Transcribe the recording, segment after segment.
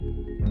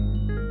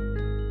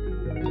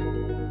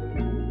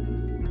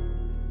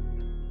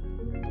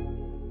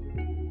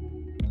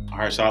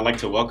right, so I'd like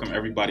to welcome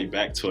everybody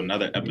back to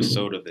another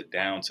episode of the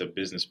Down to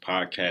Business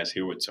podcast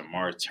here with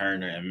Tamar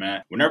Turner. And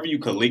man, whenever you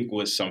could link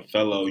with some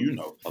fellow,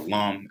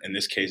 alum, in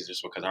this case,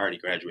 just because I already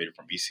graduated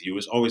from BCU,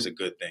 it's always a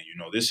good thing.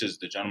 This is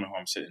the gentleman who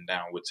I'm sitting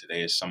down with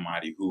today is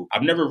somebody who I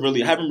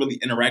haven't really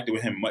interacted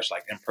with him much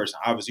like in person.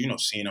 Obviously,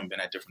 seen him, been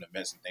at different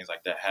events and things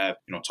like that, have,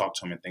 talked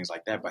to him and things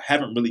like that, but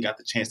haven't really got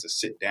the chance to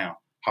sit down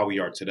how we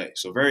are today.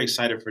 So very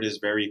excited for this,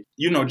 very,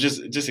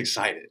 just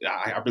excited.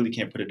 I really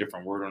can't put a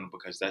different word on it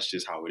because that's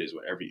just how it is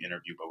with every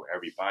interview, but with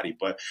everybody.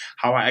 But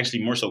how I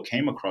actually more so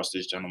came across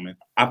this gentleman,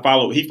 he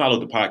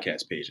followed the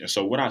podcast page. And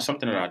so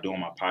something that I do on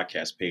my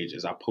podcast page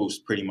is I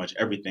post pretty much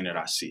everything that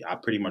I see. I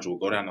pretty much will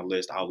go down the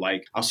list.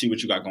 I'll see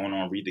what you got going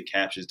on, read the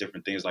captions,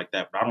 different things like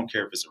that. But I don't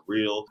care if it's a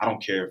reel. I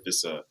don't care if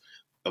it's a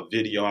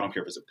video. I don't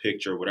care if it's a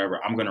picture or whatever.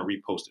 I'm going to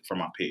repost it from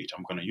my page.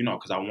 I'm going to,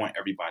 because I want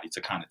everybody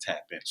to kind of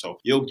tap in. So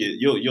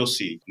you'll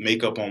see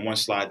makeup on one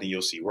slide, then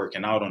you'll see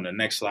working out on the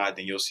next slide,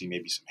 then you'll see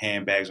maybe some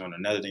handbags on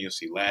another, then you'll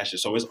see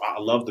lashes. So I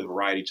love the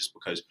variety just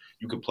because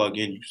you can plug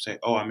in, you say,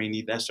 oh, I may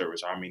need that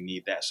service or I may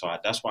need that. So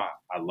that's why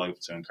I love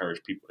to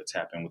encourage people to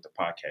tap in with the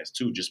podcast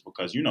too, just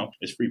because,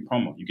 it's free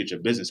promo. You get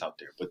your business out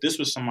there. But this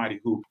was somebody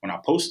who, when I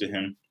posted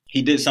him,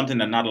 he did something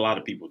that not a lot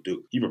of people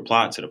do. He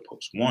replied to the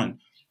post. One,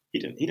 he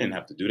didn't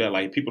have to do that.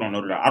 Like, people don't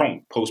know that I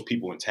don't post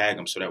people and tag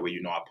them so that way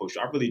I post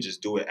you. I really just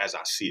do it as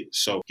I see it.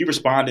 So he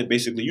responded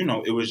basically,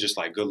 it was just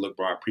like, good look,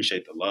 bro. I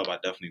appreciate the love. I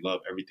definitely love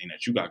everything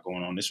that you got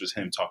going on. This was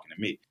him talking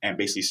to me and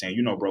basically saying,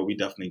 bro, we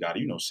definitely got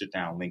to, sit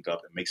down, link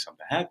up and make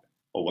something happen.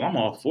 Oh, well, I'm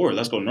all for it.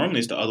 Let's go. Normally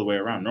it's the other way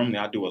around. Normally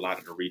I do a lot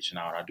of the reaching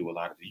out. I do a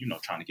lot of the,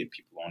 trying to get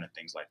people on and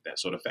things like that.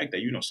 So the fact that,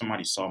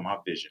 somebody saw my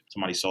vision,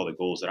 somebody saw the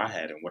goals that I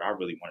had and what I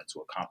really wanted to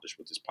accomplish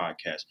with this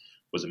podcast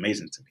was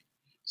amazing to me.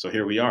 So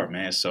here we are,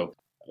 man. So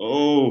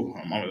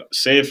I'm gonna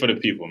say it for the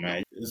people,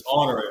 man. It's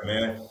honoring,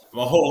 man.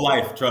 My whole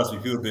life, trust me,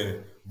 people have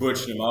been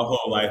butchering my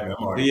whole life, man.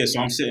 But yeah, so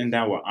I'm sitting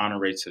down with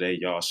Honore today,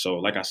 y'all. So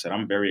like I said,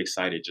 I'm very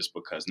excited just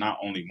because not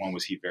only one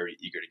was he very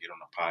eager to get on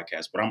the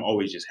podcast, but I'm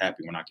always just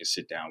happy when I can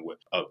sit down with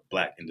a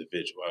Black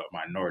individual, a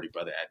minority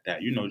brother at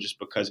that, just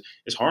because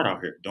it's hard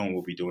out here doing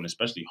what we're doing,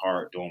 especially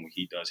hard doing what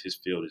he does. His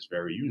field is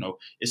very,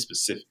 it's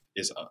specific.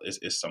 It's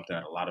something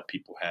that a lot of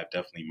people have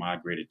definitely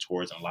migrated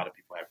towards, and a lot of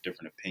people have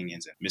different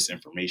opinions and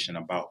misinformation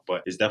about.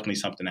 But it's definitely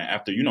something that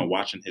after,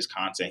 watching his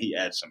content, he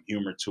adds some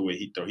humor to it.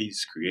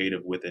 He's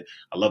creative with it.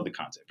 I love the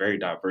content, very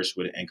diverse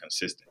with it and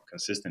consistent.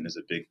 Consistent is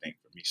a big thing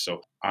for me.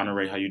 So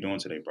Honore, how you doing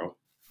today, bro?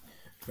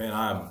 Man,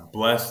 I'm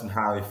blessed and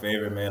highly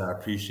favored, man. I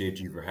appreciate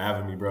you for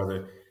having me,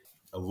 brother.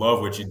 I love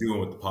what you're doing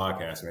with the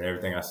podcast, man.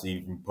 Everything I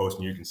see you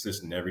posting, you're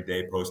consistent every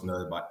day, posting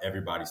about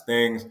everybody's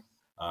things.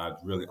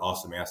 It's really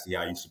awesome, man. I see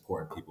how you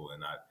supporting people,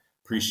 and I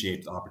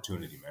appreciate the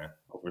opportunity, man.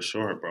 Oh, for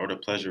sure, bro. The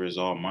pleasure is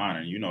all mine.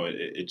 And,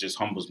 it just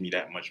humbles me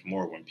that much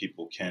more when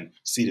people can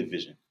see the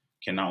vision,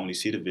 can not only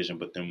see the vision,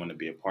 but then want to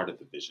be a part of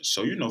the vision.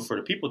 So, for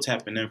the people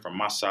tapping in from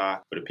my side,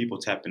 for the people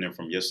tapping in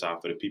from your side,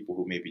 for the people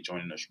who may be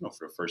joining us,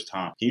 for the first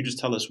time, can you just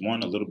tell us,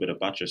 one, a little bit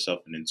about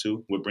yourself, and then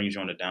two, what brings you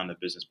on the Down to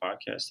Business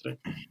podcast today?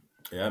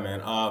 Yeah,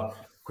 man.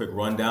 Quick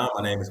rundown.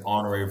 My name is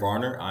Honore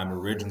Varner. I'm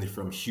originally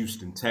from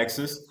Houston,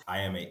 Texas. I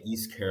am an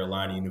East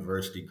Carolina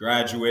University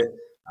graduate.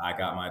 I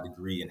got my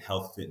degree in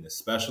health fitness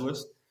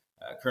specialist.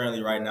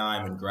 Currently, right now,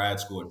 I'm in grad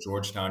school at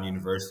Georgetown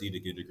University to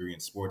get a degree in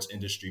sports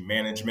industry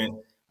management.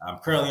 I'm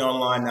currently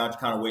online now,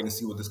 just kind of waiting to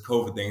see what this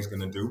COVID thing is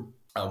going to do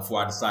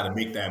before I decide to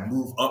make that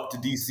move up to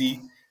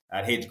DC.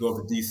 I'd hate to go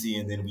up to DC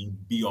and then we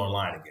be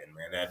online again,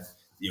 man. That'd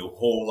be a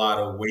whole lot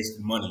of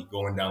wasted money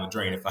going down the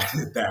drain if I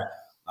did that.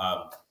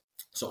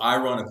 So I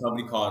run a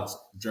company called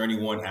Journey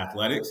One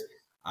Athletics.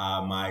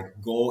 My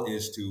goal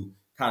is to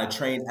kind of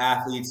train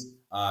athletes,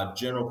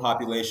 general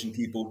population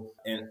people,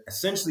 and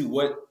essentially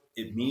what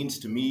it means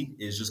to me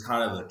is just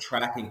kind of the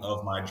tracking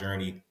of my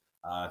journey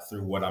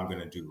through what I'm going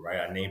to do, right?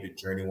 I named it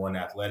Journey One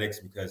Athletics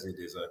because it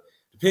is a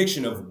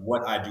depiction of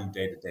what I do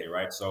day to day,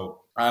 right?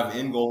 So I have an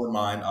end goal in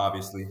mind,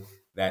 obviously,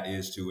 that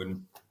is to,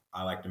 and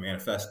I like to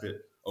manifest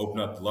it, open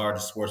up the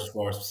largest sports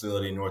performance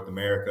facility in North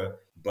America.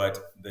 But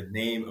the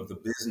name of the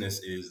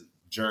business is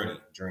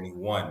Journey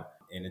One.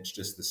 And it's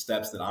just the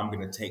steps that I'm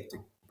going to take to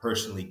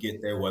personally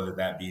get there, whether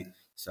that be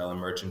selling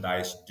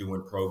merchandise,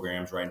 doing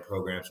programs, writing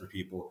programs for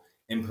people,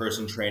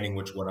 in-person training,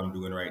 which is what I'm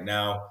doing right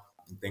now,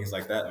 and things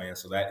like that, man.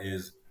 So that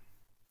is,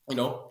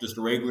 just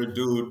a regular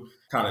dude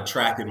kind of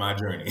tracking my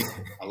journey.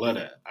 I love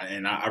that.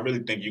 And I really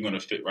think you're going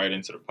to fit right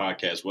into the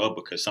podcast well,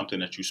 because something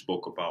that you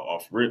spoke about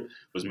off rip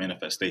was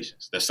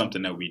manifestations. That's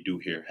something that we do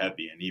here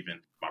heavy. And even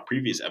my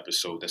previous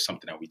episode, that's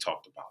something that we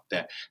talked about,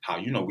 that how,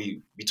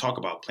 we talk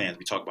about plans,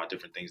 we talk about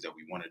different things that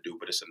we want to do,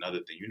 but it's another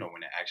thing,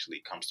 when it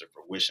actually comes to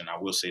fruition. I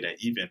will say that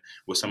even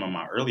with some of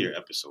my earlier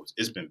episodes,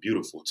 it's been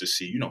beautiful to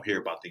see,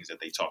 hear about things that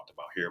they talked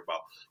about, hear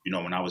about,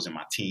 when I was in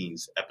my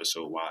teens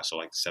episode wise, so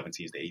like the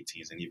 17s, the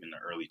 18s, and even the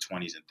early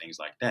 20s and things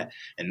like that.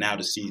 And now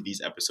to see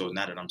these episodes,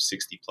 now that I'm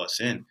 60 plus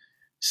in,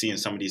 seeing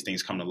some of these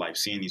things come to life,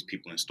 seeing these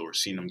people in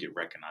stores, seeing them get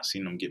recognized,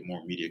 seeing them get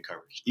more media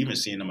coverage, even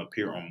seeing them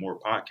appear on more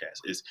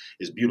podcasts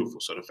is beautiful.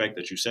 So the fact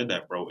that you said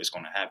that, bro, it's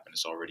going to happen.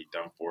 It's already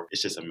done for.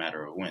 It's just a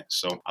matter of when.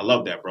 So I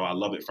love that, bro. I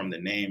love it from the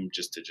name,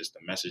 just to just the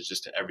message,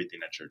 just to everything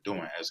that you're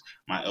doing. As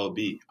my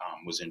LB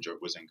was in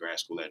grad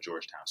school at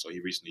Georgetown, so he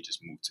recently just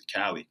moved to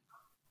Cali,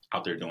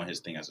 out there doing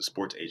his thing as a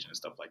sports agent and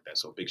stuff like that.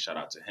 So big shout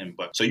out to him.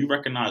 But so you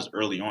recognized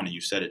early on, and you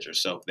said it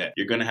yourself, that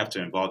you're going to have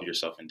to involve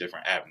yourself in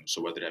different avenues.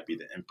 So whether that be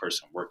the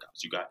in-person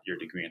workouts, you got your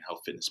degree in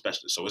health fitness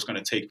specialist. So it's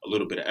going to take a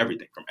little bit of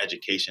everything, from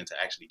education to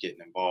actually getting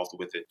involved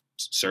with it,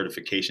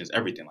 certifications,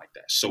 everything like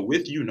that. So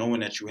with you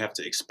knowing that you have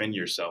to expend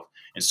yourself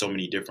in so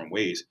many different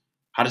ways,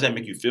 how does that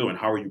make you feel? And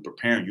how are you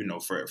preparing,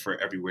 for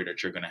everywhere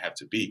that you're going to have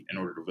to be in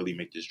order to really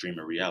make this dream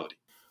a reality?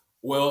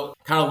 Well,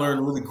 kind of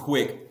learned really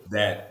quick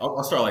that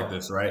I'll start like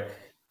this, right?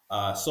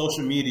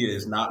 Social media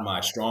is not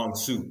my strong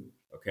suit.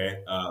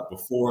 Okay,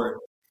 before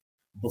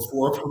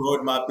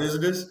promoting my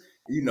business,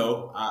 I'm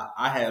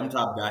the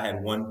type of guy. I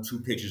had 1, 2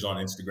 pictures on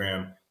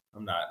Instagram.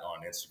 I'm not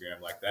on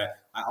Instagram like that.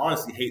 I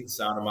honestly hate the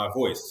sound of my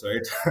voice. So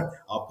every time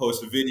I'll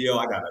post a video,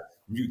 I gotta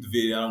mute the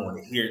video. I don't want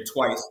to hear it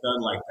twice.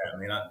 Done like that,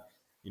 man.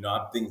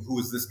 I'm thinking, who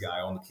is this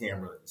guy on the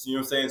camera? So, you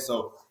know what I'm saying?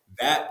 So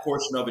that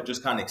portion of it,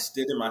 just kind of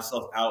extending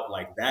myself out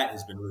like that,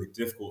 has been really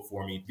difficult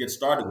for me to get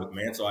started with,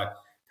 man. So I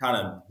kind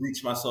of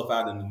reached myself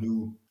out into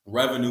new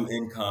revenue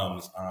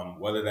incomes,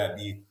 whether that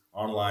be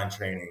online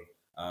training,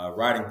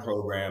 writing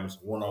programs,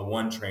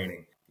 one-on-one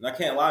training. And I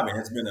can't lie, man,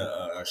 it's been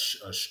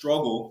a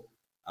struggle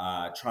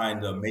trying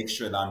to make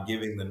sure that I'm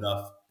giving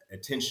enough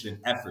attention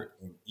and effort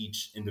in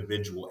each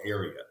individual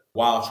area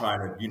while trying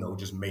to,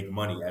 just make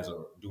money as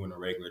doing a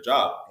regular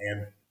job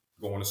and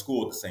going to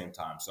school at the same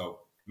time. So,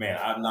 man,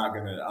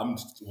 I'm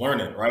just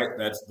learning, right?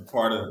 That's the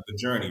part of the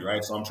journey,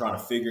 right? So I'm trying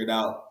to figure it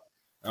out.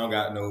 I don't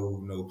got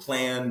no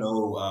plan,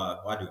 well,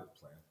 I do have a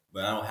plan,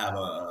 but I don't have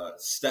a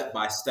step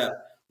by step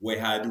way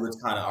how I do it.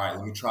 It's kind of, all right,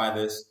 let me try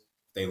this.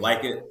 If they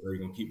like it, they're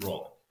gonna keep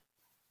rolling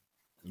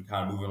and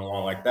kind of moving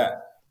along like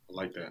that. I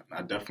like that.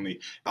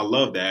 I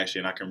love that actually,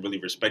 and I can really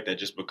respect that,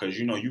 just because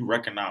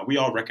we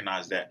all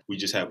recognize that we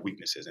just have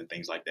weaknesses and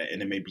things like that,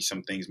 and it may be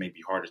some things may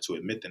be harder to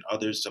admit than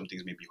others. Some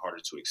things may be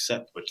harder to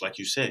accept. But like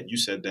you said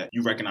that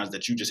you recognize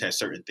that you just had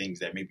certain things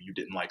that maybe you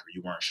didn't like, or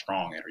you weren't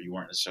strong at, or you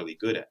weren't necessarily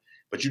good at.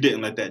 But you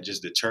didn't let that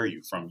just deter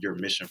you from your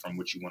mission, from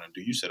what you want to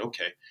do. You said,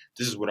 okay,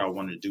 this is what I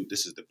want to do.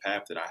 This is the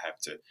path that I have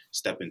to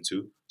step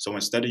into. So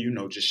instead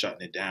of, just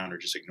shutting it down or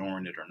just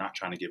ignoring it or not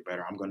trying to get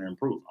better, I'm going to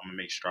improve. I'm going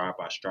to make stride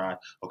by stride.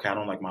 Okay, I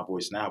don't like my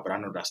voice now, but I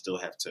know that I still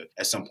have to,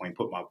 at some point,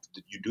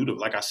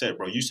 like I said,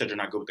 bro, you said you're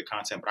not good with the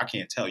content, but I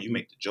can't tell. You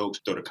make the jokes,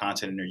 throw the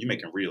content in there. You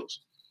making reels.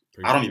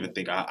 I don't even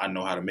think I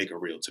know how to make a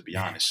reel, to be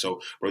honest. So,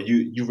 bro,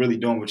 you really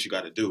doing what you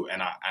got to do,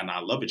 and I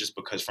love it, just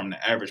because from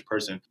the average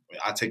person,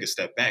 I take a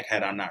step back.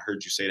 Had I not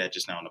heard you say that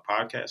just now on the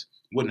podcast,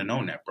 wouldn't have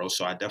known that, bro.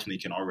 So I definitely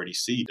can already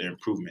see the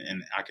improvement,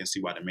 and I can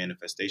see why the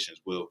manifestations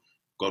will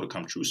go to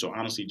come true. So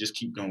honestly, just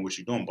keep doing what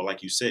you're doing. But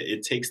like you said,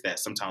 it takes that.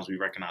 Sometimes we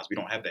recognize we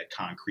don't have that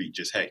concrete.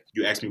 Just, hey,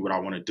 you ask me what I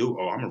want to do.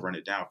 Oh, I'm gonna run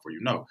it down for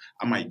you. No,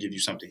 I might give you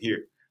something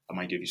here. I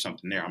might give you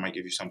something there. I might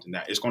give you something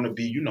that it's going to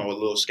be, a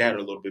little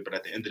scattered a little bit. But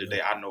at the end of the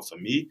day, I know for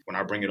me, when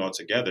I bring it all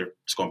together,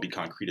 it's going to be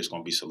concrete. It's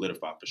going to be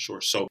solidified for sure.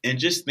 So, and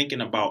just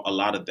thinking about a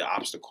lot of the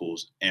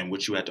obstacles and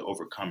what you had to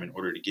overcome in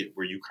order to get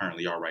where you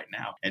currently are right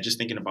now, and just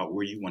thinking about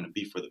where you want to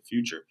be for the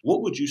future,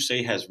 what would you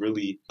say has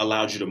really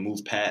allowed you to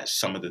move past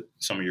some of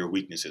your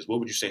weaknesses? What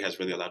would you say has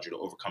really allowed you to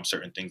overcome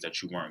certain things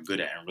that you weren't good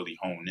at and really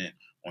hone in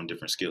on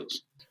different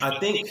skills? I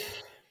think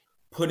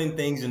putting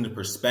things into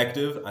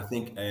perspective. I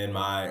think in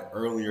my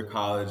earlier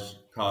college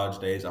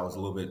days, I was a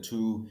little bit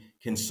too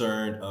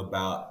concerned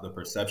about the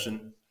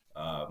perception,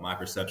 my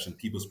perception,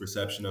 people's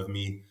perception of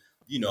me.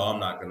 I'm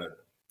not gonna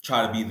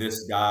try to be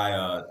this guy.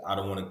 I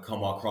don't want to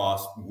come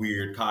across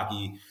weird,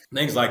 cocky,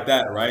 things like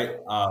that, right?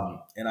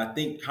 And I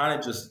think kind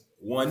of just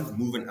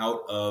moving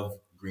out of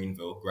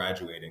Greenville,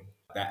 graduating,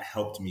 that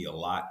helped me a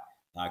lot.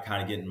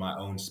 Kind of getting my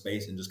own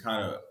space and just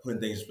kind of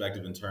putting things in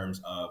perspective in terms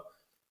of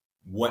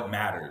what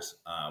matters,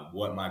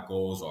 what my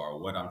goals are,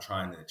 what I'm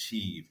trying to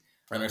achieve.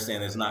 I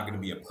understand there's not going to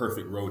be a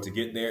perfect road to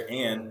get there,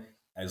 and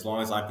as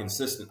long as I'm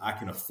consistent, I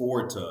can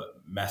afford to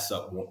mess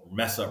up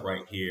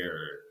right here,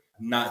 or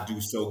not do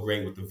so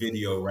great with the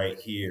video right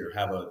here,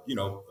 have a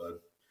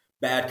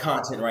bad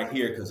content right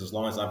here, because as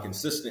long as I'm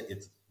consistent,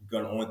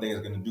 only thing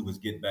it's going to do is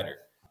get better.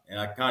 And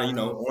I kind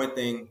of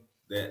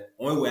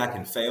only way I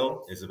can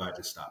fail is if I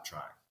just stop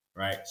trying,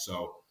 right?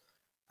 So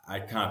I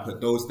kind of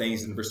put those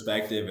things in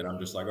perspective, and I'm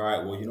just like, all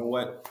right, well, you know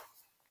what?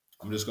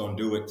 I'm just going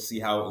to do it, see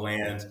how it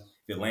lands.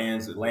 If it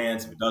lands, it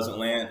lands. If it doesn't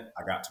land,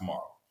 I got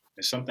tomorrow.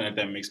 It's something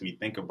that makes me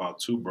think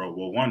about too, bro.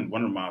 Well,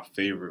 one of my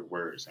favorite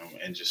words,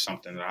 and just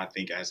something that I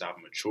think as I've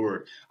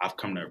matured, I've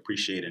come to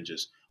appreciate and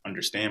just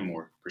understand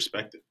more: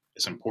 perspective.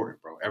 It's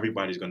important, bro.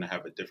 Everybody's going to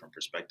have a different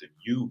perspective.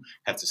 You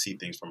have to see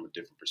things from a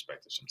different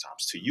perspective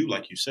sometimes. To you,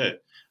 like you said,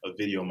 a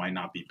video might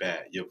not be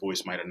bad. Your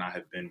voice might not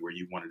have been where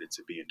you wanted it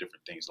to be, and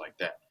different things like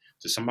that.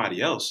 To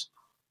somebody else,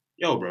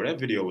 yo, bro, that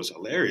video was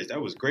hilarious.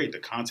 That was great. The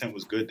content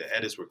was good. The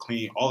edits were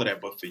clean, all of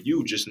that. But for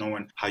you, just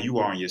knowing how you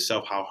are on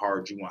yourself, how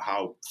hard you want,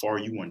 how far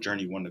you want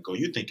journey you want to go,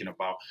 you're thinking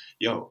about,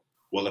 yo,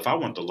 well, if I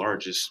want the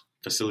largest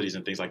facilities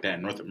and things like that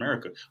in North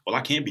America, well,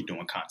 I can't be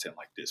doing content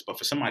like this. But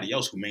for somebody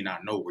else who may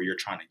not know where you're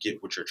trying to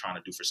get what you're trying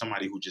to do, for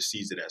somebody who just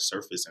sees it as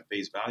surface and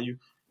face value,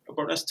 yo,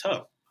 bro, that's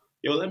tough.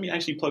 Yo, let me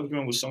actually plug you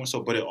in with so and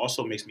so. But it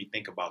also makes me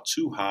think about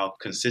too how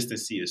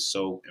consistency is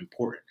so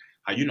important.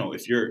 How, you know,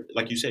 if you're,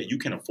 like you said, you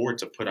can afford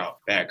to put out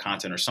bad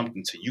content, or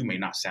something to you may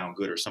not sound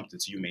good, or something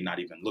to you may not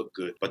even look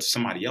good. But to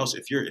somebody else,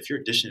 if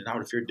you're dishing it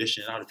out, if you're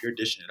dishing it out, if you're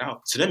dishing it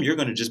out, to them, you're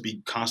gonna just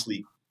be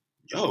constantly,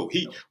 yo,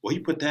 he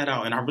put that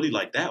out and I really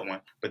like that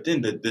one. But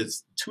then the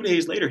 2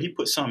 days later he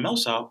put something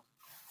else out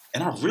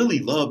and I really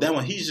love that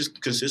one. He's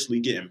just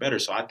consistently getting better.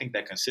 So I think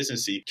that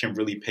consistency can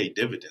really pay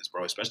dividends,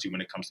 bro, especially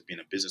when it comes to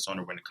being a business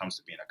owner, when it comes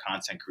to being a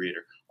content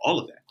creator, all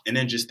of that. And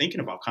then just thinking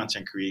about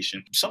content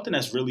creation, something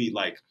that's really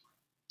like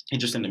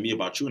interesting to me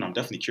about you, and I'm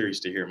definitely curious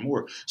to hear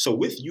more. So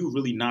with you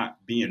really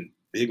not being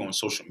big on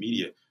social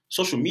media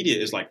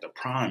is like the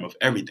prime of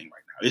everything right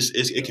now.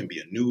 It can be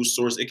a news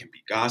source, it can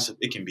be gossip,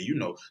 it can be, you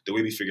know, the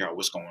way we figure out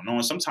what's going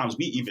on. Sometimes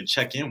we even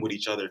check in with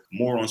each other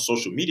more on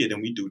social media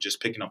than we do just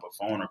picking up a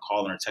phone or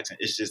calling or texting.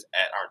 It's just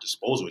at our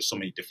disposal. It's so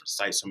many different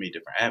sites, so many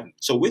different avenues.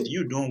 So with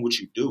you doing what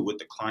you do with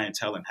the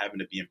clientele and having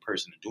to be in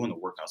person and doing the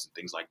workouts and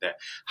things like that,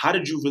 how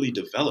did you really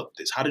develop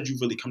this? How did you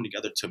really come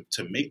together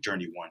to make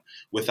Journey One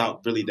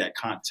without really that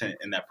content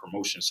and that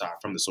promotion side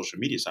from the social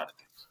media side of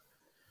things?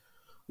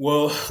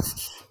 Well,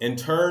 in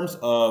terms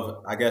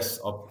of, I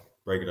guess I'll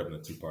break it up into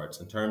two parts.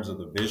 In terms of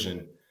the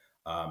vision,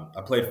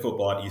 I played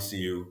football at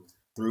ECU.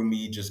 Through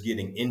me just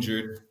getting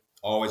injured,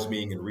 always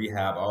being in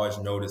rehab, I always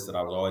noticed that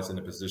I was always in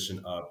a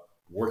position of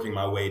working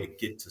my way to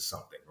get to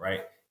something, right?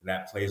 And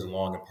that plays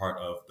along in part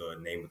of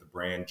the name of the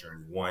brand,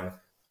 Journey One.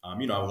 I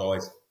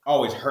was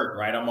always hurt,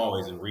 right? I'm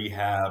always in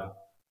rehab,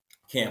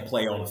 can't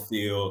play on the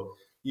field.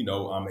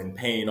 I'm in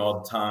pain all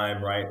the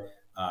time, right?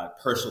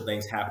 Personal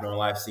things happen in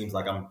life. Seems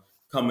like I'm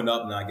coming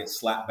up and I get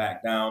slapped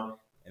back down.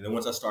 And then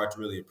once I start to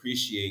really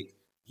appreciate,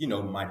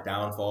 my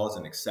downfalls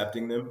and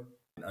accepting them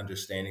and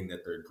understanding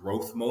that they're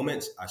growth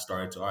moments, I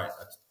started to, all right,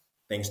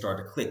 things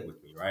started to click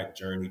with me, right?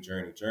 Journey,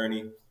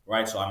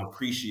 right? So I'm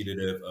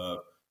appreciative of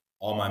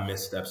all my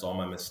missteps, all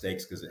my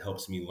mistakes, because it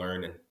helps me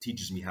learn and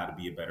teaches me how to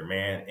be a better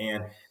man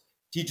and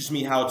teaches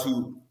me how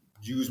to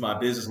use my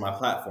business, my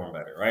platform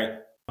better, right?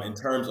 In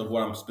terms of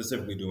what I'm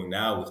specifically doing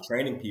now with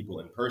training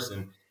people in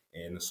person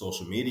and the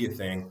social media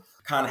thing,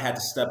 I kind of had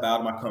to step out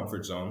of my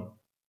comfort zone.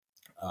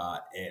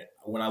 And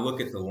when I look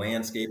at the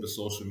landscape of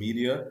social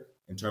media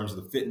in terms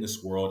of the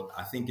fitness world,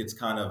 I think it's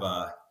kind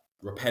of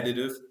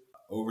repetitive,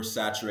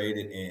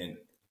 oversaturated, and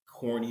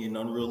corny and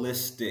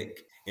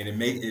unrealistic. And it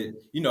make it,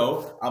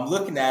 I'm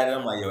looking at it,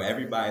 I'm like, yo,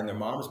 everybody and their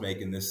mom is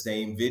making this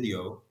same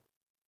video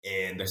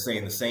and they're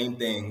saying the same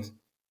things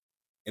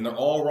and they're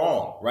all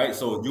wrong, right?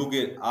 So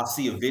I'll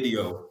see a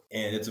video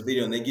and it's a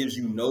video and they gives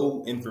you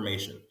no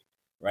information,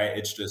 right?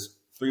 It's just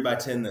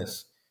 3x10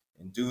 this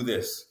and do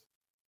this.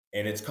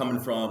 And it's coming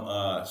from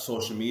a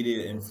social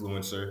media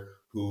influencer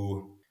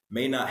who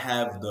may not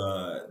have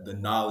the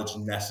knowledge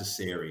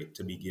necessary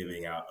to be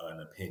giving out an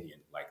opinion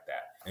like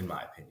that, in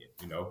my opinion.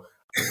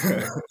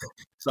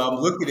 So I'm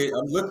looking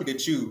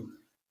at you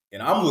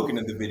and I'm looking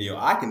at the video.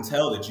 I can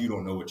tell that you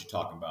don't know what you're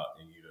talking about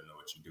and you don't know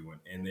what you're doing.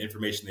 And the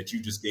information that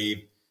you just gave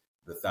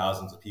the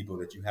thousands of people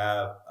that you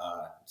have,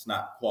 it's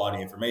not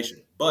quality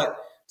information. But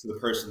to the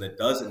person that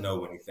doesn't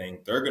know anything,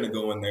 they're going to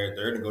go in there,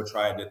 they're going to go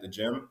try it at the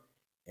gym,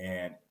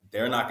 and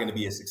they're not going to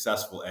be as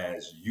successful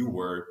as you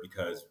were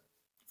because,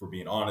 for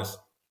being honest,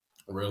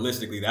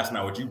 realistically, that's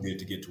not what you did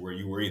to get to where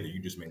you were either.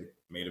 You just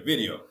made a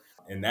video.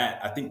 And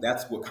I think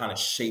that's what kind of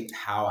shaped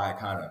how I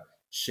kind of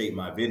shape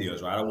my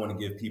videos, right? I want to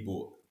give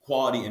people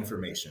quality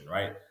information,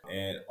 right?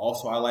 And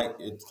also I like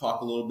to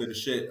talk a little bit of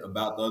shit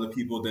about the other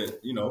people that,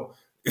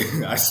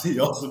 I see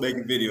also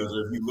making videos.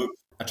 Or if you look,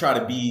 I try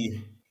to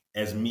be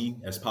as me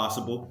as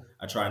possible.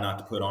 I try not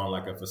to put on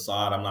like a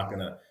facade. I'm not going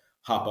to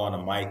hop on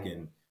a mic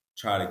and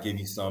try to give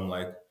you some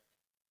like,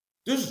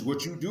 this is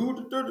what you do,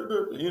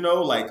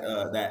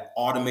 that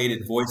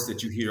automated voice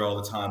that you hear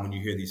all the time when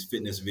you hear these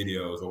fitness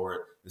videos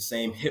or the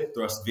same hip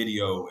thrust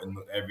video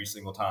every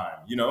single time,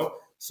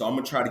 So I'm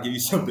going to try to give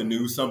you something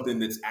new, something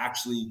that's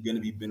actually going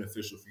to be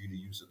beneficial for you to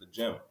use at the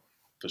gym.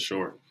 For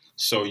sure.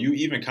 So you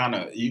even kind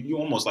of, you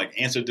almost like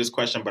answered this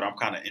question, but I'm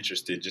kind of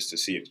interested just to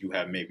see if you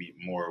have maybe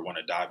more, want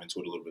to dive into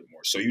it a little bit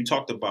more. So you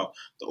talked about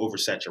the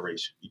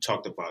oversaturation. You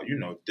talked about,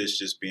 this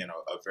just being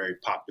a very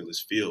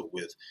populous field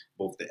with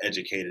both the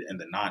educated and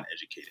the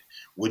non-educated.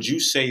 Would you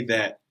say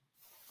that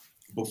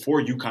before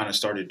you kind of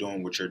started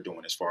doing what you're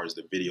doing, as far as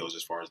the videos,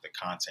 as far as the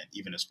content,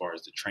 even as far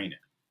as the training,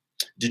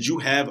 did you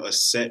have a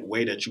set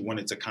way that you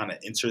wanted to kind of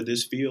enter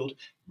this field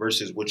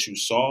versus what you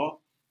saw?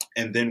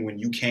 And then when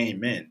you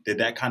came in, did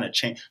that kind of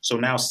change? So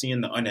now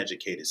seeing the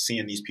uneducated,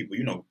 seeing these people,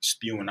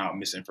 spewing out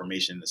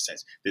misinformation in a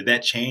sense, did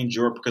that change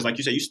your, because like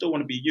you said, you still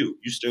want to be you.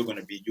 You're still going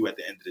to be you at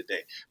the end of the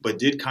day. But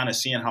did kind of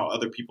seeing how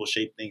other people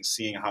shape things,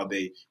 seeing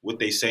what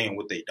they say and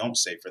what they don't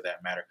say for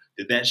that matter,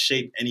 did that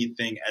shape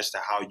anything as to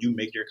how you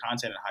make your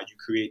content and how you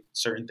create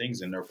certain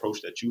things and the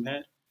approach that you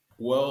had?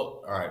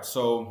 Well, all right.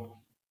 So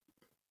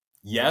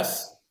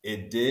yes,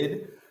 it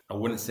did. I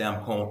wouldn't say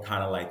I'm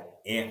kind of like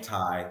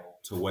anti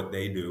to what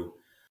they do,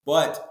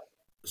 but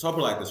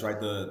something like this, right?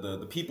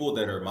 The people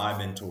that are my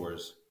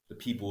mentors, the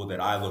people that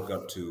I look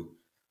up to,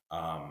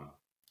 um,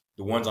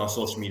 the ones on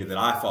social media that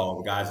I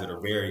follow, the guys that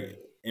are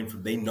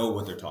they know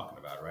what they're talking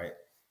about, right?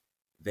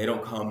 They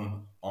don't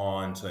come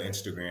on to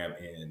Instagram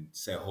and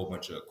say a whole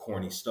bunch of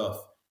corny stuff,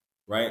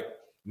 right?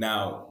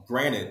 Now,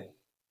 granted,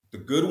 the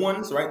good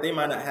ones, right? They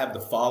might not have the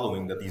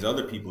following that these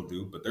other people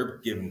do, but they're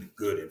giving the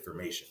good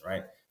information,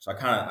 right? So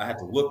I had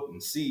to look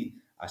and see.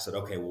 I said,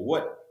 okay,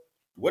 well,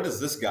 what does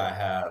this guy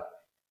have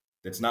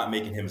that's not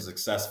making him as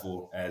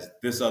successful as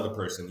this other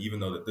person, even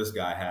though that this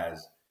guy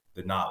has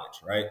the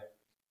knowledge, right?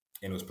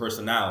 And it was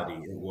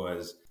personality. It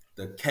was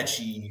the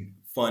catchy,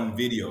 fun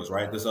videos,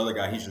 right? This other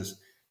guy, he's just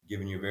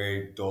giving you a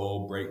very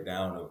dull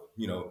breakdown of,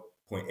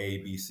 point A,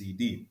 B, C,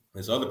 D.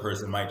 This other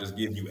person might just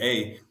give you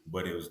A,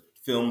 but it was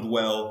filmed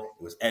well,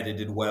 it was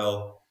edited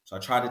well. So I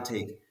try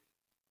to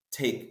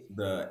take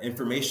the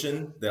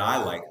information that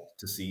I like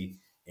to see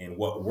and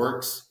what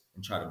works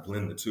and try to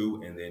blend the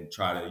two and then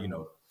try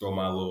to, throw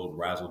my little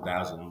razzle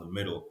dazzle in the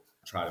middle,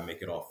 try to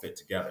make it all fit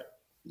together.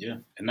 Yeah,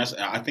 and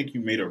I think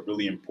you made a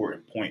really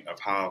important point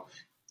of how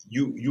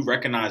you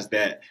recognize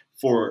that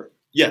for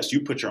yes,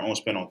 you put your own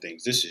spin on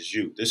things. This is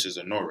you. This is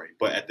Honore.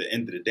 But at the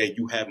end of the day,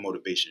 you have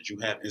motivations, you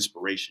have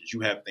inspirations,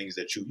 you have things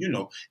that you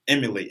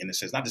emulate in a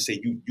sense. Not to say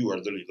you are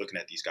literally looking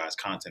at these guys'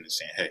 content and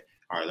saying, hey,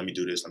 all right, let me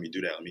do this, let me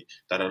do that, let me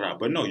da da da.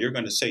 But no, you're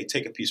going to say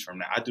take a piece from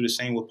that. I do the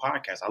same with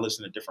podcasts. I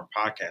listen to different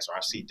podcasts or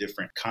I see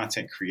different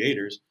content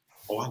creators.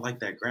 Oh, I like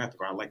that graphic,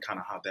 or I like kind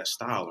of how that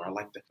style, or I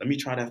like that. Let me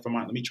try that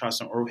let me try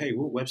some, or hey,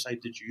 what website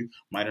did you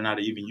might have not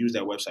even used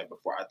that website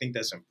before? I think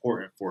that's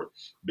important for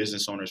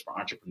business owners, for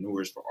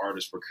entrepreneurs, for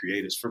artists, for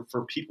creators,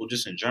 for people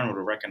just in general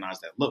to recognize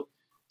that, look,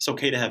 it's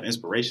okay to have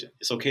inspiration.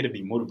 It's okay to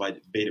be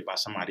motivated by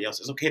somebody else.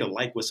 It's okay to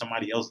like what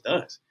somebody else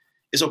does.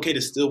 It's okay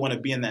to still want to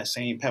be in that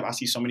same path. I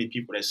see so many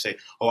people that say,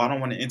 oh, I don't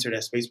want to enter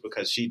that space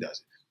because she does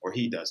it, or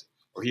he does it,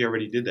 or he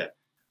already did that.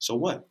 So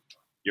what?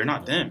 You're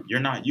not them. You're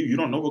not you. You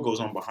don't know what goes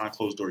on behind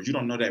closed doors. You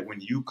don't know that when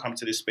you come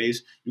to this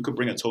space, you could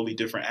bring a totally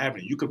different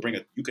avenue. You could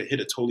hit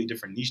a totally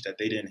different niche that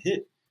they didn't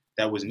hit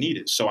that was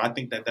needed. So I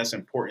think that that's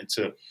important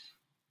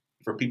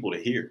for people to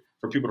hear,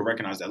 for people to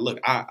recognize that, look,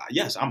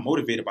 yes, I'm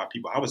motivated by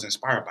people. I was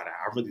inspired by that.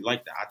 I really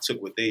liked that. I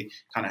took what they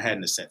kind of had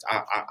in a sense.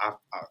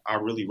 I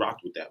really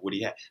rocked with that, what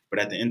he had. But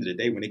at the end of the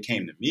day, when it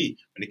came to me,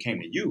 when it came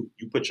to you,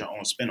 you put your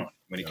own spin on it.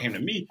 When it came to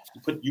me,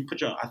 you put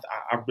your,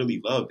 I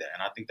really love that.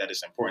 And I think that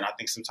it's important. I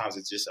think sometimes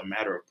it's just a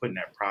matter of putting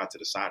that pride to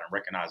the side and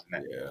recognizing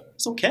that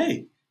it's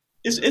okay.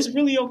 It's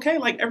really okay.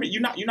 Like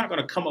you're not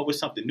going to come up with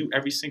something new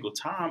every single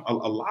time. A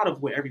lot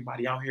of what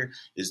everybody out here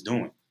is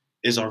doing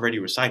is already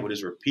recycled,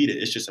 is repeated.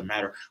 It's just a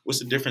matter. What's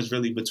the difference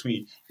really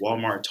between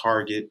Walmart,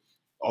 Target,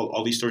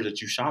 all these stores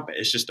that you shop at?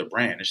 It's just a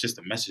brand. It's just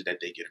a message that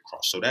they get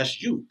across. So that's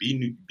you.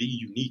 Be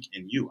unique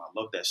in you. I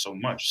love that so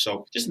much.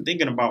 So just in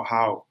thinking about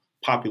how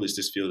populous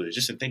this field is,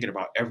 just in thinking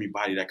about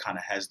everybody that kind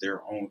of has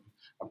their own.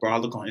 Bro, I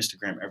look on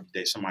Instagram every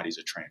day. Somebody's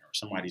a trainer.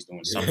 Somebody's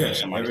doing something. Yeah,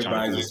 somebody's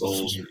trying to do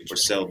goals or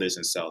sell this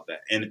and sell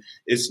that. And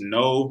it's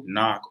no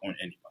knock on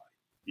anybody.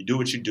 You do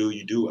what you do.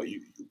 You do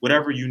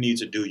whatever you need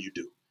to do. You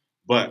do.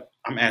 But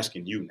I'm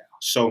asking you now.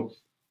 So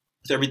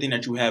with everything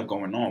that you have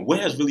going on, what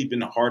has really been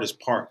the hardest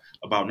part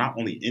about not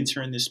only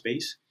entering this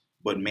space,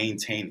 but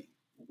maintaining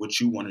what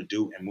you want to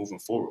do and moving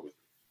forward with it?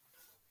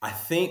 I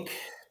think,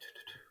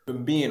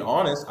 being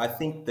honest, I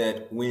think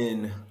that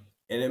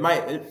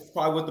it's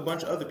probably with a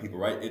bunch of other people,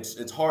 right?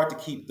 It's hard to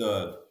keep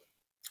the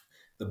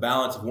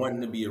balance of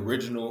wanting to be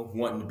original,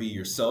 wanting to be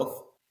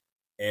yourself.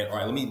 And all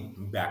right, let me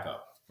back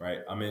up. Right,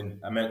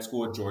 I'm at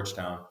school at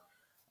Georgetown.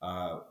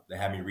 They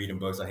had me reading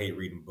books. I hate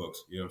reading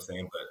books, you know what I'm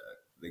saying? But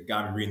they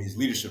got me reading these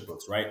leadership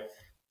books, right?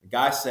 The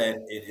guy said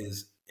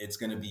it's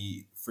going to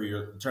be for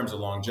in terms of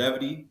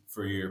longevity,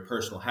 for your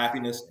personal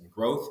happiness and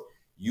growth,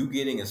 you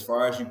getting as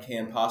far as you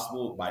can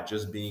possible by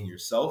just being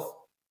yourself,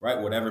 right?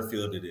 Whatever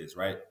field it is,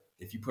 right?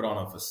 If you put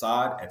on a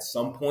facade at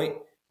some point,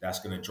 that's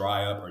going to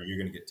dry up or you're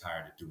going to get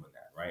tired of doing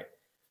that, right?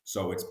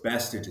 So it's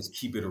best to just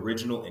keep it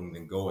original and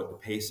then go at the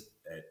pace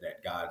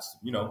that God's,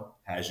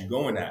 has you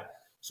going at.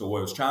 So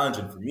what was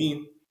challenging for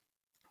me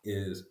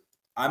is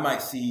I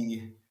might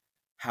see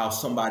how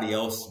somebody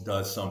else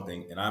does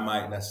something and I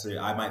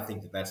might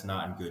think that that's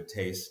not in good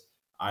taste.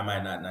 I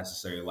might not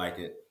necessarily like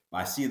it, but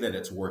I see that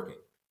it's working,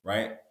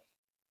 right?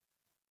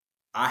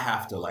 I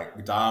have to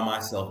like dial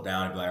myself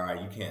down and be like, all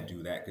right, you can't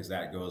do that because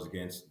that goes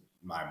against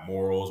my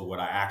morals, what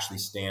I actually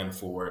stand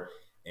for.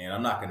 And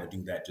I'm not going to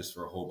do that just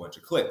for a whole bunch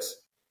of clicks.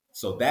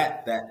 So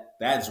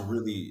that's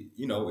really,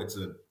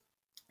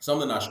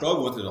 something I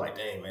struggle with is like,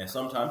 dang, man,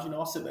 sometimes,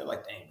 I'll sit there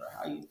like, dang,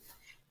 bro,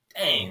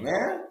 dang,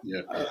 man.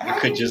 Yeah. I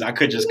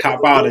could just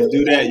cop out and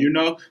do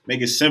that,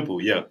 make it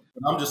simple. Yeah.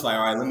 And I'm just like,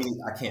 all right,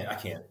 I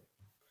can't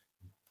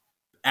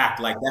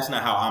act like that's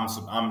not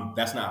how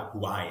that's not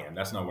who I am.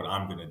 That's not what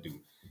I'm going to do.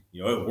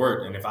 It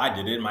worked. And if I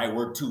did it, it might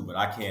work too, but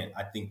I can't,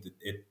 I think that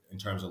in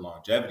terms of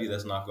longevity,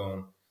 that's not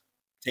going to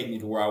take me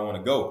to where I want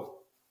to go.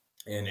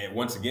 And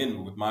once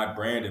again, with my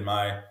brand and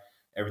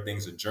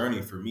everything's a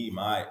journey for me.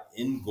 My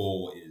end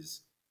goal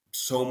is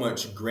so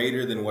much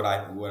greater than what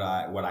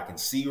I can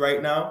see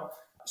right now.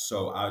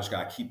 So I just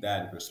gotta keep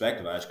that in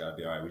perspective. I just gotta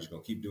be all right. We're just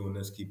gonna keep doing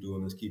this, keep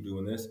doing this, keep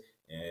doing this,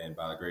 and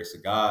by the grace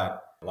of God,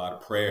 a lot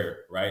of prayer,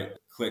 right?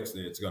 Clicks.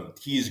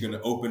 Keys are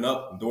gonna open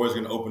up, doors are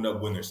gonna open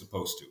up when they're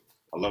supposed to.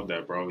 I love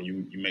that, bro.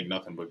 You make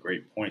nothing but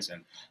great points.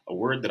 And a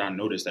word that I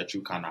noticed that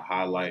you kind of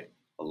highlight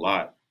a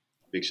lot.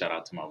 Big shout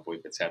out to my boy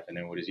for tapping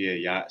in with his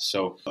yeah.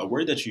 So a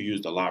word that you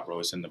used a lot, bro,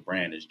 it's in the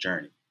brand is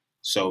journey.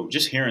 So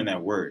just hearing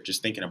that word,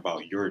 just thinking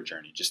about your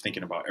journey, just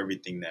thinking about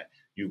everything that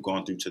you've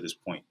gone through to this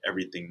point,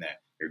 everything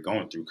that you're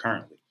going through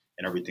currently,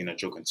 and everything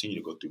that you'll continue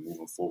to go through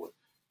moving forward.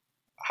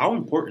 How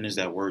important is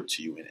that word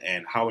to you?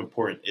 And how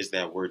important is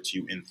that word to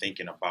you in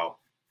thinking about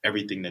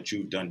everything that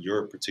you've done,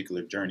 your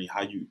particular journey,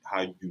 how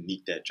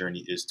unique that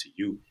journey is to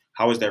you?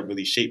 How has that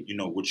really shaped,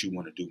 what you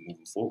want to do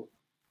moving forward?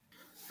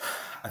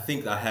 I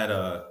think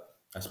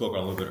I spoke on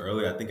a little bit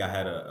earlier. I think I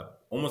had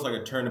almost like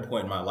a turning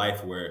point in my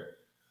life where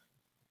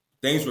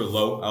things were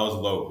low. I was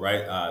low,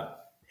 right?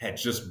 Had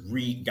just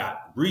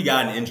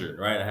gotten injured,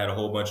 right? I had a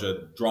whole bunch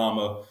of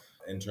drama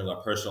in terms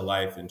of personal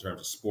life, in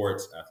terms of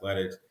sports,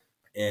 athletics.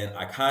 And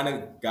I kind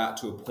of got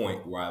to a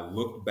point where I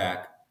looked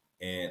back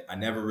and I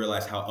never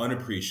realized how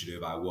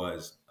unappreciative I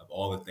was of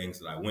all the things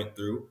that I went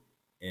through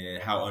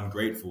and how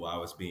ungrateful I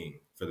was being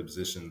for the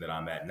position that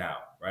I'm at now,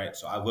 right?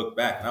 So I looked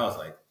back and I was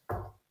like,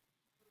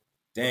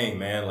 dang,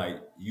 man, like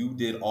you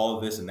did all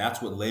of this and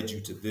that's what led you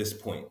to this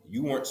point.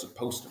 You weren't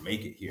supposed to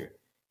make it here.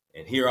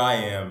 And here I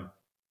am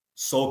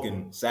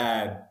sulking,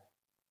 sad.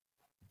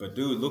 But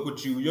dude, look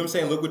what you know what I'm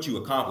saying? Look what you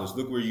accomplished.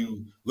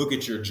 Look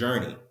at your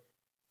journey.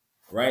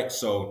 Right?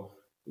 So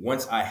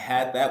once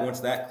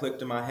that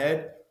clicked in my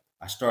head,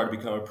 I started to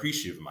become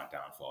appreciative of my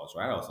downfalls,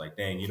 right? I was like,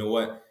 dang, you know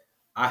what?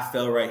 I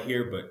fell right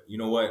here, but you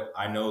know what?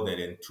 I know that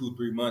in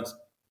 2-3 months,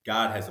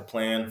 God has a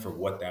plan for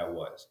what that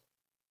was.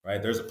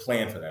 Right? There's a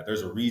plan for that.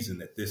 There's a reason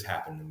that this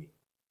happened to me.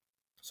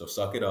 So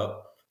suck it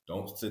up.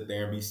 Don't sit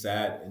there and be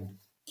sad and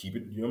keep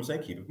it, you know what I'm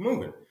saying? Keep it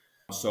moving.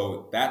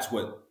 So that's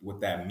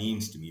what that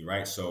means to me,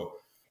 right? So,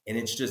 and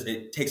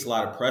it takes a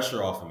lot of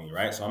pressure off of me,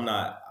 right? So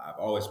I've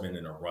always been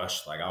in a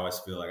rush. Like I always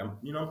feel like I'm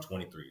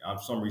 23.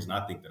 For some reason,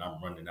 I think that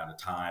I'm running out of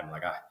time.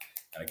 Like I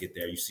gotta get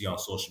there. You see on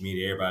social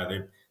media,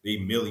 everybody, they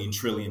million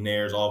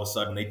trillionaires. All of a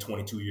sudden, they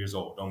 22 years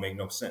old. Don't make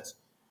no sense,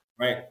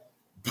 right?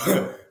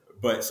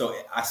 But so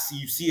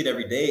you see it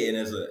every day. And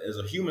as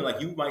a human, like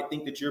you might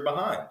think that you're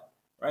behind,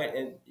 right?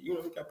 And you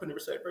got to put in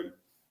perspective,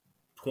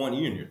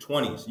 20 in your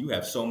 20s, you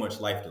have so much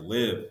life to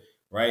live,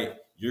 right?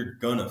 You're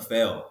gonna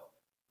fail.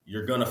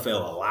 You're gonna fail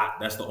a lot.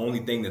 That's the only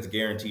thing that's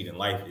guaranteed in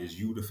life is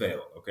you to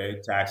fail. Okay,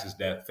 taxes,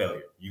 death,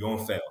 failure. You're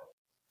gonna fail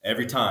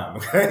every time.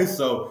 Okay,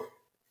 so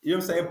you know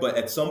what I'm saying. But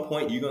at some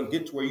point, you're gonna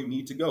get to where you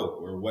need to go,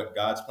 or what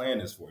God's plan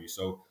is for you.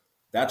 So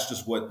that's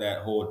just what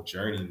that whole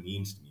journey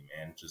means to me,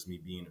 man. Just me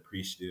being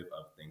appreciative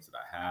of the things that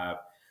I have,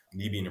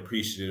 me being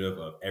appreciative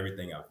of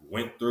everything I've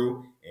went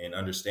through, and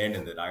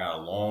understanding that I got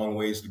a long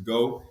ways to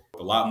go,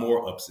 a lot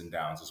more ups and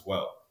downs as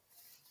well.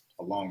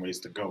 A long ways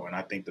to go. And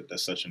I think that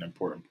that's such an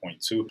important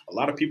point too. A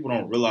lot of people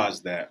don't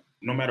realize that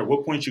no matter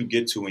what point you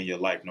get to in your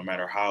life, no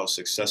matter how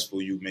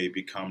successful you may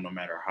become, no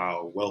matter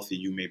how wealthy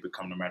you may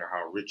become, no matter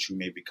how rich you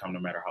may become,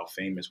 no matter how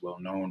famous, well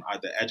known,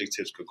 the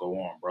adjectives could go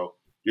on, bro.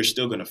 You're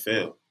still going to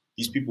fail.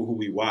 These people who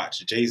we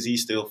watch, Jay-Z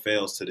still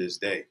fails to this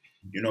day.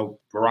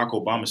 Barack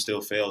Obama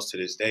still fails to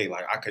this day.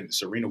 Like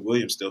Serena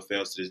Williams still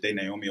fails to this day.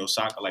 Naomi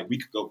Osaka, like we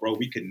could go, bro.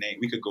 We could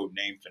go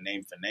name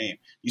for name.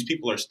 These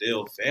people are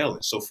still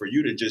failing. So for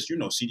you to just,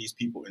 see these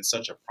people in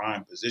such a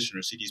prime position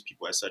or see these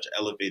people at such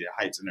elevated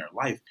heights in their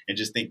life and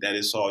just think that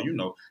it's all,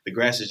 the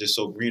grass is just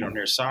so green on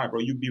their side,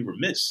 bro, you'd be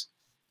remiss.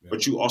 Yeah.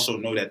 But you also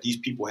know that these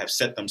people have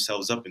set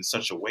themselves up in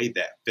such a way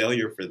that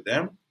failure for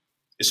them,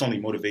 it's only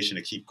motivation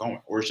to keep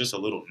going, or it's just a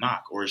little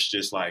knock, or it's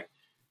just like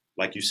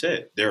you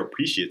said, they're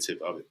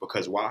appreciative of it.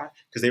 Because why?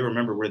 Because they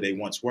remember where they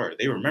once were.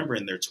 They remember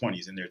in their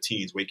 20s, in their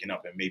teens, waking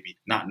up and maybe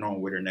not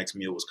knowing where their next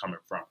meal was coming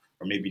from,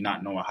 or maybe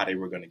not knowing how they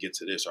were going to get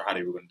to this, or how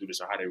they were going to do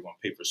this, or how they were going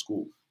to pay for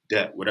school,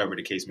 debt, whatever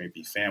the case may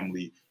be,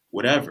 family,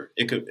 whatever.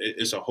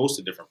 It's a host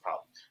of different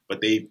problems.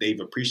 But they've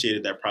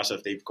appreciated that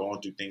process. They've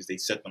gone through things. They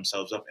set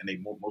themselves up, and they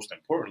most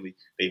importantly,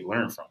 they've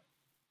learned from it.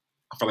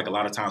 I feel like a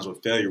lot of times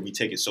with failure, we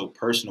take it so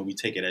personal. We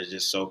take it as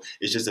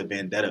it's just a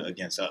vendetta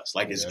against us.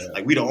 Like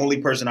like we the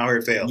only person out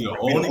here failing. The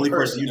only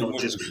person,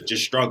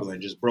 just struggling,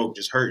 just broke,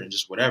 just hurting,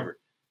 just whatever.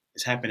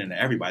 It's happening to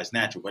everybody. It's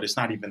natural, but it's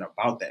not even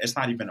about that. It's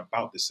not even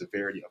about the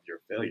severity of your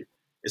failure.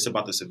 It's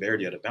about the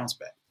severity of the bounce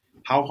back.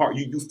 How hard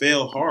you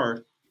fail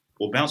hard,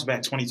 Well, bounce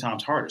back 20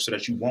 times harder so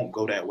that you won't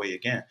go that way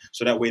again.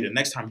 So that way, the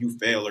next time you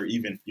fail or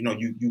even,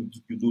 you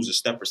lose a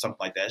step or something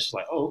like that, it's just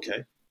like, oh,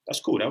 okay, that's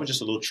cool. That was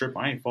just a little trip.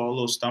 I ain't fall, a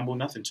little stumble,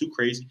 nothing too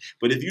crazy.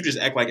 But if you just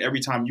act like every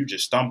time you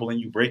just stumbling,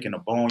 you breaking a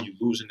bone, you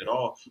losing it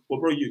all, well,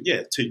 bro,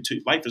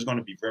 life is going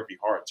to be very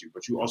hard to you.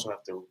 But you also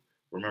have to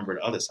remember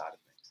the other side of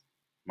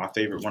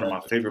things. One of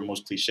my favorite,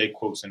 most cliche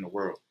quotes in the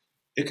world.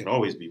 It could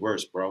always be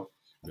worse, bro.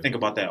 I think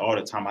about that all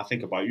the time. I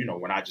think about,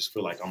 when I just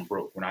feel like I'm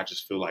broke, when I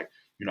just feel like,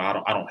 I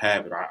don't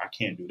have it, or I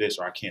can't do this,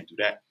 or I can't do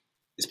that.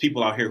 There's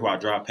people out here who I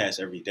drive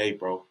past every day,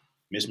 bro,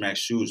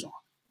 mismatched shoes on,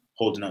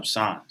 holding up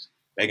signs,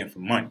 begging for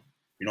money.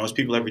 It's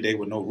people every day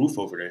with no roof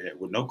over their head,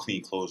 with no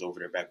clean clothes over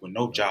their back, with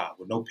no job,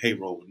 with no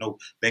payroll, with no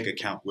bank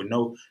account, with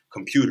no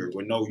computer,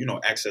 with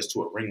no, access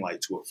to a ring light,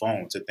 to a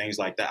phone, to things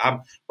like that.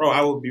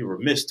 I would be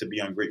remiss to be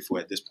ungrateful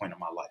at this point in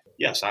my life.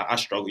 Yes, I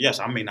struggle. Yes,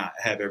 I may not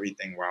have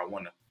everything where I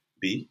want to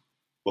be,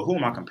 but who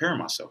am I comparing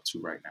myself to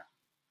right now?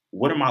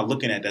 What am I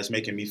looking at that's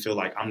making me feel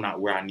like I'm not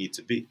where I need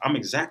to be? I'm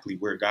exactly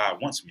where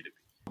God wants me to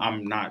be.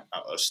 I'm not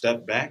a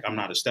step back. I'm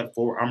not a step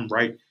forward. I'm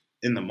right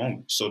in the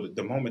moment. So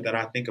the moment that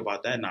I think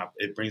about that, now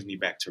it brings me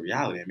back to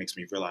reality. It makes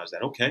me realize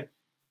that, okay,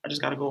 I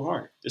just got to go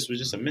harder. This was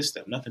just a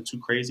misstep. Nothing too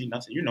crazy.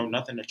 Nothing,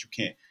 nothing that you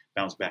can't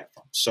bounce back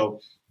from. So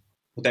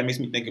what that makes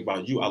me think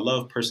about you, I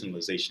love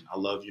personalization. I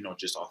love,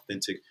 just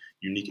authentic,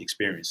 unique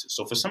experiences.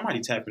 So for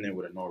somebody tapping in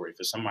with a Norway,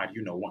 for somebody,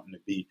 wanting to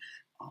be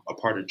a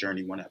part of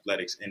Journey One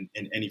Athletics in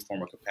any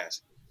form or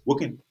capacity, what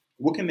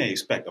can they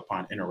expect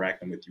upon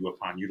interacting with you,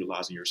 upon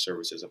utilizing your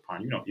services,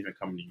 upon, even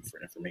coming to you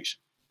for information?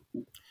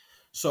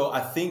 So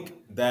I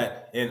think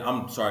that, and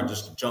I'm sorry,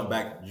 just to jump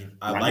back.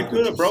 I Now you like what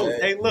good, you bro.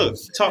 said Hey, when you look,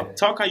 said,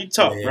 talk how you yeah,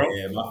 talk, yeah, bro.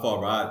 yeah, my fault,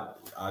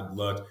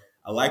 bro.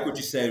 I like what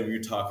you said when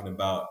you're talking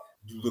about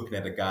you looking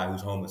at a guy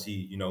who's homeless.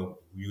 You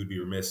would be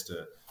remiss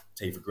to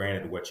take for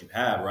granted what you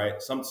have,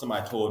 right?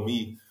 Somebody told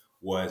me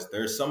was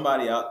there's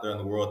somebody out there in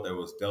the world that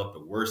was dealt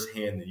the worst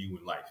hand than you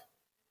in life.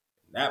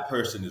 And that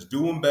person is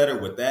doing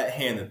better with that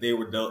hand that they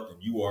were dealt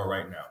than you are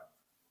right now.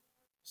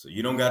 So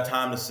you don't got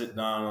time to sit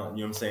down,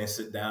 you know what I'm saying?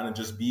 Sit down and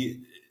just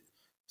be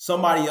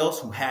somebody else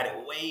who had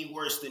it way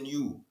worse than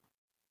you.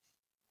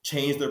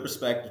 Change their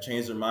perspective,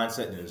 change their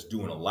mindset, and is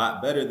doing a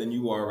lot better than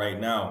you are right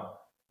now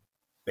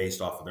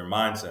based off of their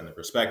mindset and their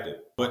perspective.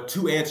 But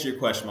to answer your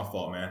question, my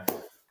fault, man.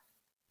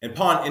 And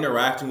upon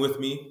interacting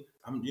with me,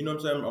 you know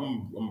what I'm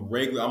saying? I'm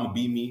regular. I'm gonna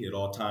be me at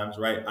all times,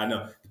 right? I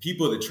know the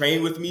people that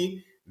train with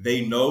me,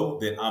 they know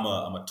that I'm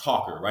a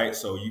talker, right?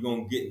 So you're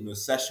gonna get in a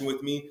session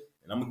with me,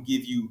 and I'm gonna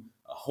give you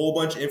a whole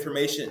bunch of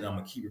information, and I'm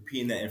gonna keep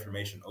repeating that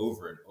information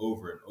over and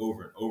over and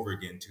over and over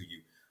again to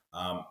you.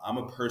 I'm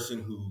a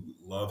person who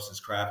loves his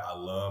craft. I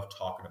love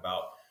talking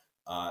about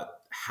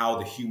how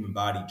the human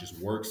body just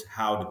works,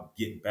 how to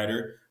get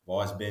better. I've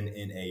always been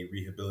in a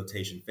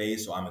rehabilitation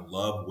phase, so I'm in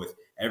love with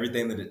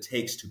everything that it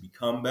takes to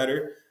become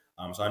better.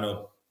 So I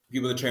know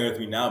people that train with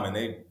me now, man,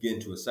 they get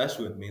into a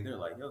session with me and they're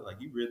like, yo, like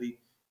you really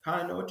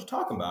kind of know what you're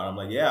talking about. I'm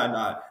like, yeah,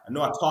 I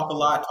know I talk a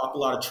lot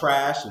of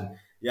trash and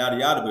yada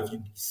yada. But if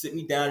you sit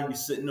me down and we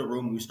sit in a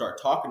room and we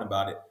start talking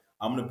about it,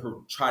 I'm gonna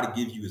try to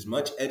give you as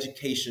much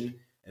education,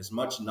 as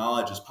much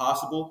knowledge as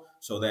possible,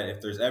 so that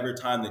if there's ever a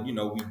time that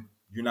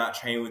you're not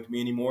training with me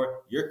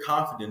anymore, you're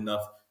confident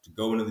enough to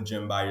go into the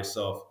gym by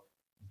yourself,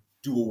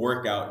 do a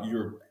workout.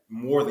 You're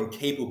more than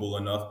capable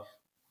enough.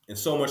 And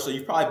so much so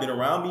you've probably been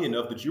around me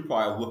enough that you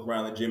probably look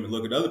around the gym and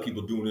look at other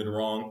people doing it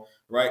wrong,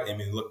 right? And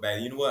then look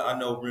back. You know what? I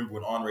know. Remember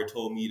when Andre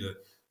told me to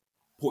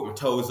put my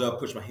toes up,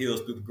 push my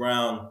heels through the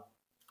ground,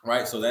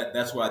 right? So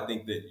that's what I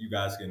think that you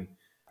guys can,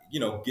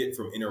 get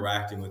from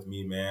interacting with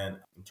me, man.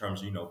 In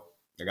terms of,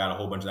 I got a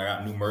whole bunch. I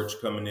got new merch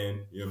coming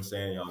in. You know what I'm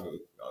saying?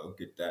 Y'all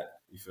get that.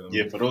 You feel me?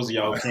 Yeah, for those of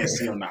y'all who can't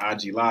see on the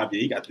IG live, yeah,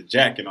 he got the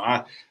jacket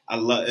on. I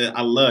love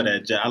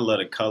that jacket. I love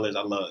the colors.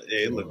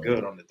 It look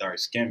good on the dark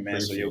skin,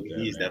 man. So yeah, Appreciate we that,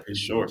 needs man. that for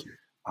sure. Appreciate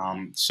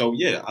you. So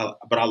yeah,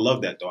 but I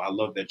love that though. I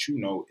love that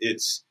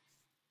it's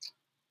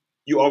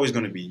you always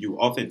going to be you.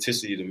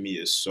 Authenticity to me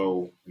is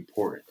so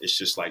important. It's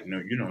just like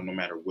no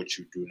matter what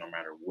you do, no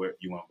matter what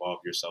you involve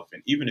yourself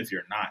in, even if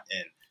you're not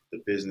in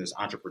the business,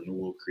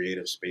 entrepreneurial,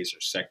 creative space or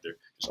sector,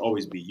 just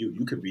always be you.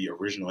 You could be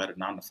original at a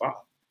 9 to 5.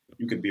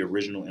 You could be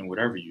original in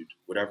whatever you do,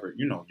 whatever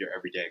your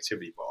everyday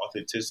activity. But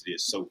authenticity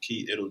is so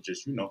key. It'll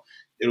just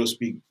it'll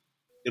speak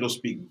it'll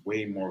speak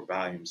way more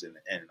volumes in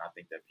the end. And I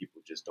think that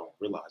people just don't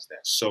realize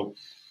that. So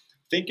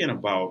thinking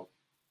about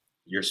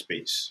your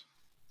space,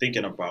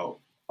 thinking about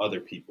other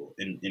people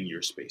in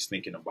your space,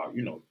 thinking about,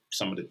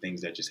 some of the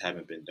things that just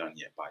haven't been done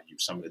yet by you,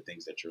 some of the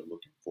things that you're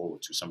looking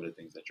forward to, some of the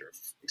things that you're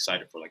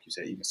excited for, like you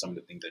said, even some of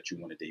the things that you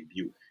want to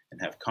debut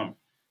and have come.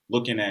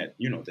 Looking at,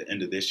 the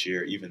end of this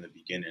year, even the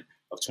beginning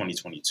of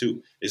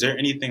 2022, is there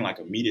anything like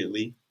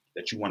immediately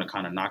that you want to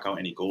kind of knock out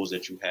any goals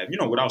that you have,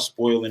 without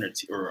spoiling or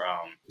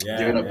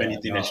giving Yeah, up yeah.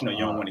 anything that No, you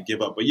don't want to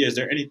give up? But yeah, is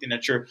there anything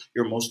that you're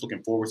most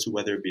looking forward to,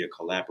 whether it be a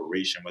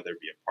collaboration, whether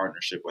it be a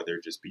partnership, whether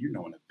it just be an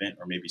event,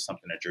 or maybe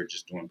something that you're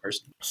just doing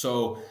personally?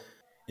 so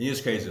it's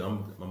crazy.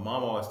 My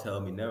mom always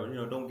telling me never,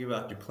 don't give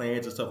out your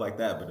plans and stuff like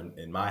that. But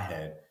in my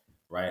head,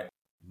 right,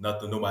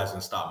 nobody's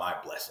gonna stop my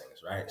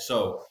blessings, right?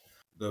 So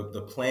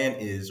The plan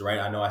is, right,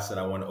 I know I said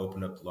I want to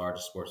open up the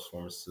largest sports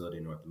performance facility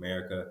in North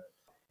America,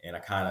 and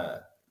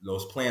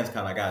those plans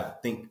I got to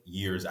think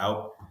years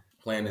out.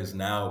 Plan is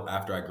now,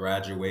 after I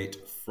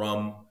graduate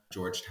from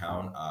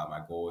Georgetown,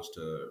 my goal is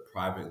to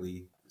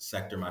privately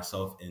sector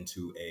myself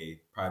into a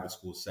private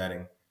school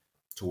setting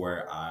to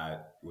where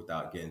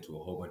without getting into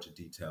a whole bunch of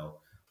detail,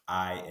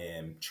 I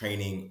am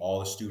training all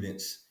the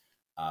students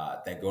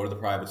that go to the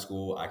private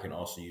school. I can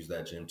also use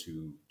that gym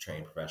to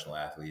train professional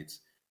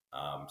athletes,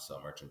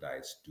 sell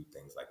merchandise, do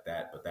things like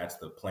that. But that's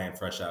the plan.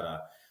 Fresh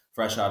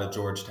out of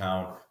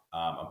Georgetown,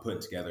 I'm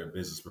putting together a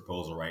business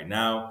proposal right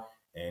now,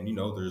 and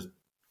there's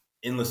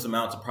endless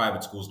amounts of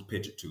private schools to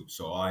pitch it to.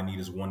 So all I need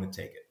is one to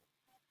take it.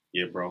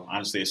 Yeah, bro.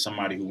 Honestly, as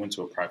somebody who went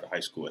to a private high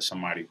school, as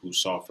somebody who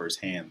saw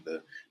firsthand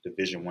the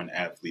Division I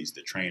athletes,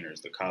 the trainers,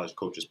 the college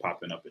coaches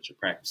popping up at your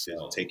practices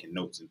and taking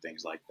notes and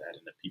things like that,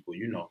 and the people,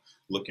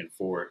 looking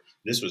forward.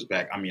 This was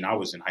back. I mean, I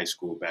was in high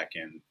school back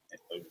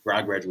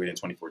I graduated in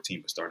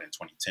 2014, but started in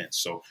 2010.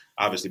 So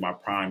obviously, my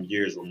prime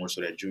years were more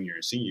so that junior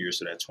and senior year.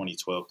 So that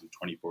 2012 through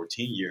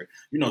 2014 year,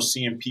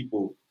 seeing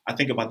people. I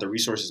think about the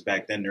resources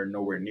back then; they're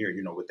nowhere near,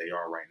 what they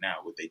are right now,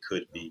 what they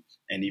could be,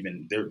 and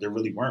even there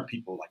really weren't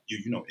people like you,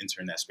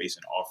 entering that space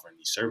and offering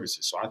these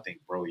services. So I think,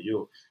 bro,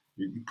 you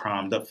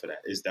primed up for that.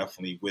 It's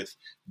definitely with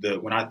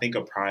when I think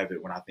of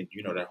private, when I think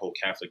that whole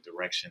Catholic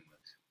direction,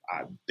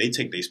 they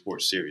take their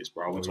sports serious,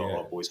 bro. I went to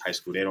all boys high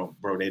school. They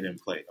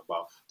didn't play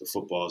about the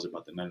footballs,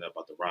 about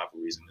the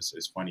rivalries, and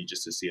it's funny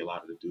just to see a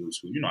lot of the dudes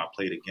who I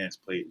played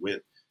against, played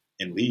with,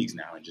 in leagues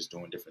now and just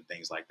doing different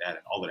things like that and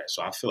all of that.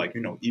 So I feel like,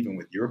 even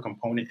with your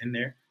component in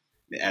there,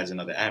 it adds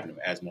another avenue,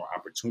 adds more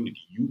opportunity.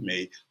 You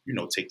may,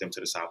 take them to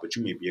the side, but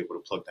you may be able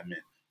to plug them in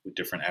with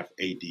different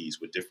ADs,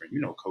 with different,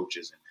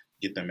 coaches and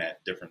get them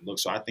at different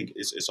looks. So I think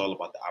it's all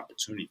about the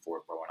opportunity for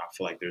it, bro. And I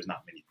feel like there's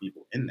not many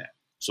people in that.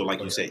 So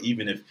like you said,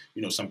 even if,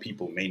 some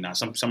people may not,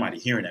 somebody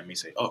hearing that may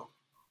say, oh,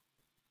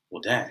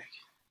 well, dag,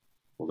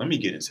 well, let me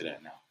get into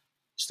that now.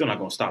 Still not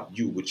going to stop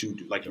you, what you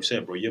do. Like you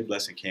said, bro, your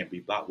blessing can't be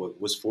blocked.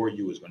 What's for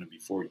you is going to be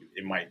for you.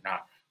 It might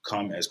not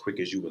come as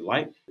quick as you would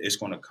like. It's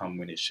going to come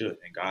when it should.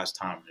 And God's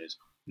timing is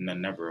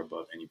never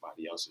above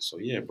anybody else's. So,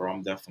 yeah, bro,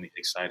 I'm definitely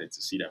excited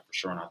to see that for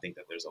sure. And I think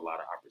that there's a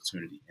lot of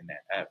opportunity in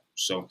that app.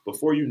 So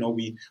before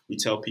we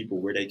tell people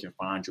where they can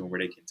find you and where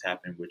they can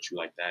tap in with you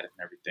like that and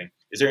everything,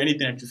 is there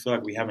anything that you feel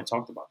like we haven't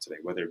talked about today,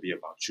 whether it be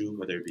about you,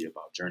 whether it be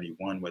about Journey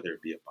One, whether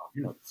it be about,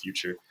 the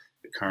future,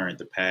 the current,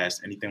 the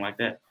past, anything like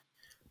that?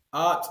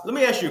 Let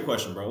me ask you a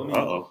question, bro. Let me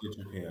get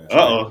your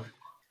opinion.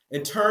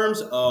 In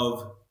terms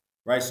of,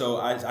 right, so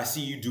I see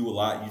you do a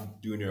lot. You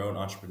doing your own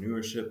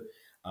entrepreneurship,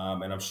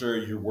 and I'm sure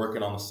you're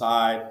working on the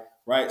side,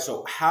 right?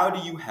 So how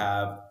do you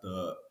have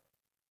the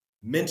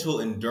mental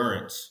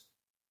endurance,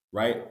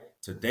 right,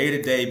 to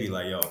day be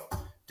like, yo,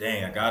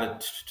 dang, I got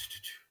it.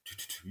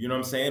 You know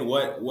what I'm saying?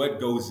 What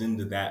goes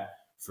into that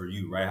for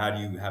you, right? How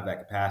do you have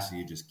that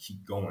capacity to just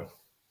keep going?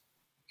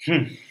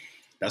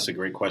 That's a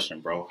great question,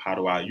 bro. How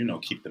do I,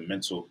 keep the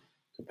mental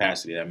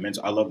capacity, that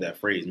mental, I love that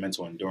phrase,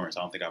 mental endurance.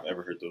 I don't think I've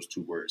ever heard those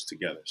two words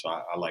together. So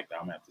I like that.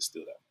 I'm gonna have to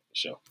steal that for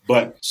sure.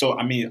 But so,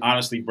 I mean,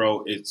 honestly,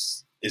 bro,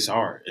 it's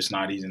hard. It's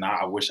not easy. And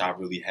I wish I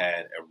really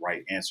had a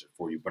right answer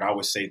for you, but I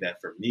would say that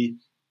for me,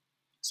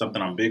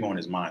 something I'm big on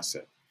is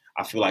mindset.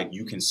 I feel like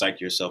you can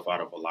psych yourself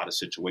out of a lot of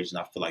situations.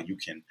 I feel like you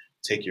can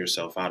take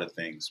yourself out of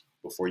things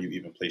before you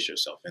even place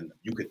yourself in them.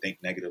 You could think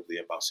negatively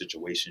about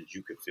situations.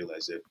 You could feel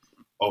as if,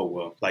 oh,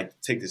 well, like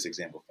take this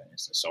example, for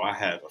instance. So I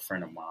have a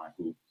friend of mine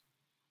who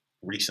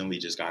recently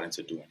just got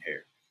into doing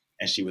hair.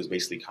 And she was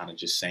basically kind of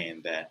just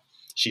saying that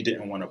she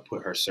didn't want to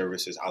put her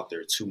services out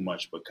there too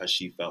much because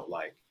she felt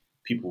like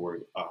people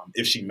were,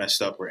 if she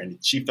messed up or anything,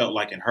 she felt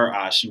like in her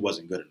eyes, she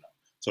wasn't good enough.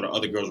 So the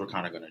other girls were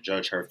kind of going to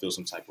judge her, feel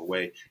some type of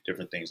way,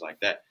 different things like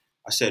that.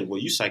 I said, well,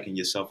 you psyching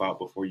yourself out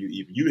before you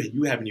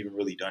haven't even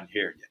really done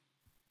hair yet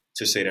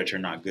to say that you're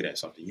not good at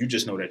something. You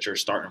just know that you're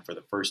starting for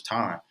the first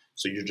time.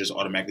 So you're just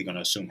automatically going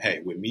to assume,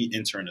 hey, with me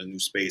entering a new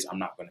space, I'm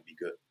not going to be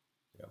good.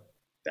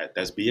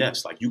 That's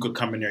BS. Like you could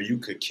come in there, you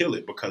could kill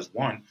it because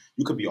one,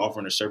 you could be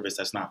offering a service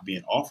that's not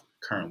being offered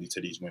currently to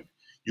these women.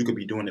 You could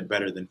be doing it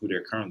better than who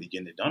they're currently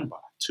getting it done by.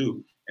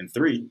 Two, and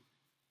three,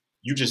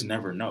 you just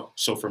never know.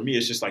 So for me,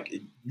 it's just like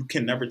you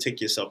can never take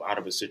yourself out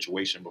of a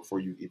situation before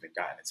you've even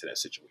gotten into that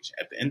situation.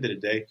 At the end of the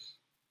day,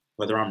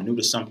 whether I'm new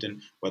to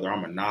something, whether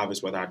I'm a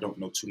novice, whether I don't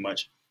know too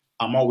much,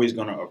 I'm always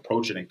going to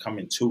approach it and come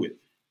into it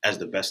as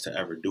the best to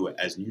ever do it.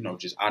 As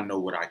just I know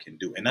what I can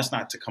do. And that's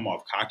not to come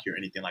off cocky or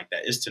anything like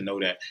that. It's to know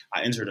that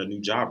I entered a new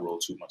job role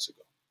 2 months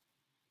ago.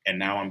 And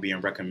now I'm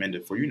being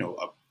recommended for,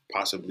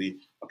 possibly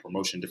a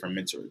promotion, different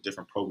mentor,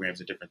 different programs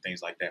and different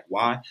things like that.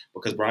 Why?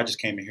 Because, bro, I just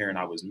came in here and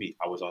I was me.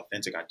 I was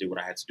authentic. I did what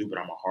I had to do, but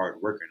I'm a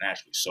hard worker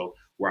naturally. So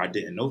where I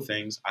didn't know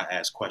things, I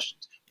asked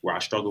questions. Where I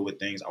struggled with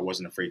things, I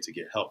wasn't afraid to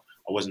get help.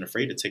 I wasn't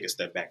afraid to take a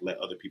step back, let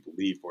other people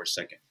lead for a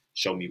second,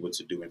 show me what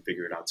to do and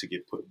figure it out to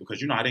get put.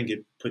 Because, I didn't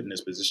get put in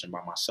this position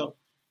by myself.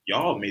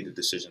 Y'all made the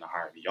decision to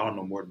hire me. Y'all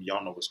know more than me.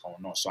 Y'all know what's going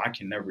on. So I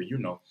can never,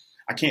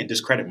 I can't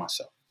discredit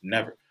myself.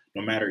 Never.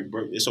 No matter,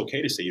 bro, it's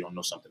okay to say you don't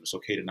know something. It's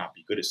okay to not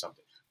be good at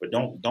something. but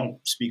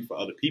don't speak for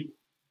other people.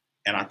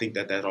 And I think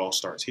that all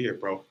starts here,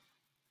 bro.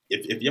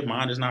 If your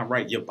mind is not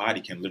right, your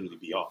body can literally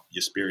be off.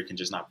 Your spirit can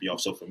just not be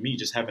off. So for me,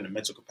 just having the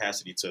mental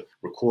capacity to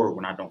record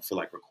when I don't feel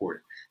like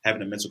recording, having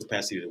the mental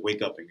capacity to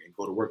wake up and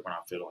go to work when I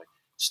feel like,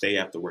 stay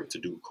after work to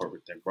do a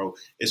corporate thing, bro.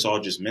 It's all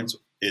just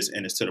mental.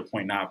 And it's to the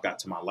point now I've got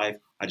to my life.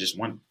 I just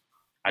want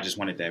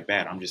it that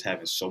bad. I'm just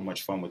having so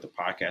much fun with the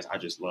podcast. I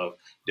just love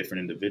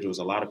different individuals.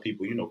 A lot of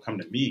people, come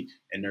to me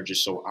and they're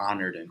just so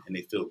honored and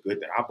they feel good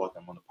that I brought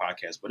them on the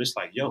podcast. But it's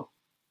like, yo,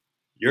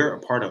 you're a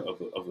part of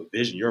a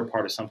vision. You're a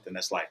part of something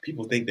that's like,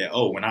 people think that,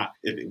 oh,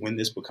 when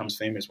this becomes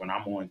famous, when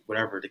I'm on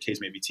whatever the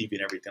case may be, TV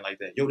and everything like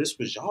that, yo, this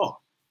was y'all.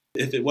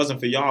 If it wasn't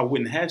for y'all, I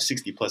wouldn't have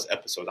 60 plus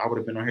episodes. I would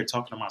have been on here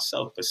talking to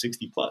myself for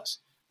 60 plus.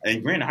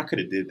 And granted, I could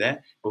have did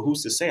that, but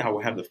who's to say I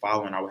would have the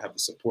following, I would have the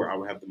support, I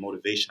would have the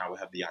motivation, I would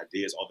have the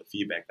ideas, all the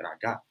feedback that I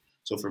got.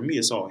 So for me,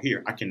 it's all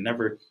here. I can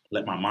never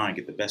let my mind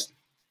get the best of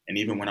me. And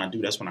even when I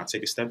do, that's when I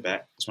take a step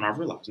back. That's when I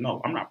realize,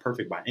 no, I'm not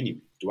perfect by any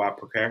means. Do I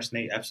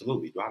procrastinate?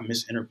 Absolutely. Do I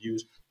miss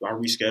interviews? Do I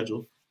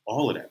reschedule?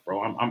 All of that,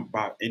 bro. I'm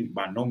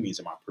by no means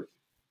am I perfect.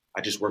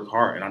 I just work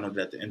hard, and I know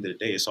that at the end of the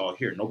day, it's all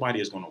here.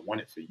 Nobody is going to want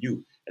it for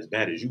you as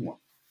bad as you want.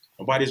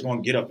 Nobody's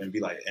going to get up and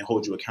be like, and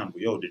hold you accountable.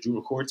 Yo, did you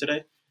record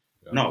today?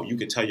 Yep. No, you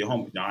could tell your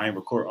homie, no, I ain't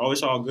record. Oh,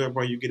 it's all good,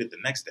 bro. You get it the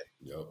next day.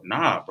 Yep.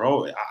 Nah,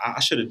 bro. I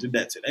should have did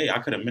that today. I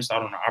could have missed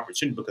out on the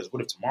opportunity because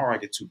what if tomorrow I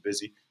get too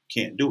busy,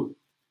 can't do it?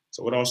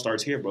 So it all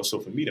starts here, bro. So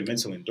for me, the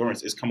mental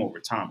endurance is come over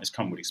time. It's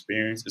come with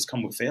experience. It's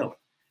come with failing.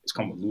 It's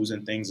come with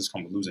losing things. It's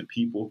come with losing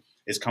people.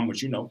 It's come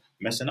with,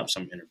 messing up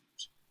some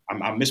interviews.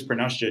 I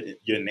mispronounced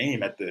your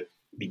name at the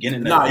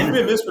beginning. Nah, you've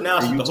been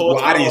mispronouncing the whole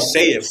time. I didn't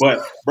say it,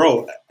 but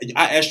bro,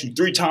 I asked you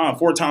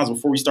 4 times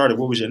before we started,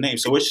 what was your name?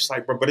 So it's just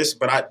like, bro,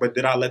 but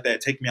did I let that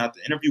take me out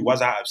the interview?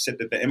 Was I upset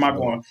am I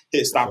going to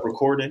hit stop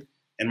recording?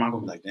 And am I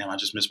going to be like, damn, I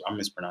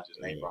mispronounced his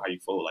name, bro. How you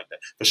feel like that?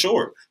 For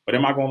sure. But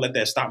am I going to let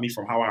that stop me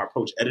from how I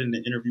approach editing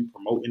the interview,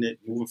 promoting it,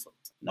 moving from?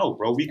 No,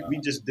 bro. We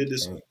just did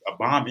this a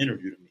bomb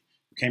interview to me.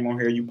 You came on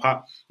here, you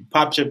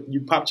popped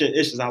your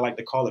issues, I like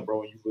to call it,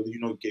 bro. And you really,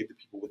 gave the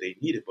people what they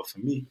needed. But for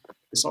me,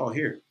 it's all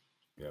here.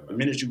 Yeah, the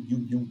minute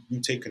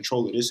you take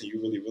control of this and you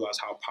really realize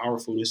how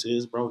powerful this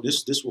is, bro,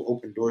 this will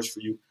open doors for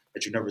you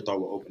that you never thought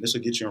would open. This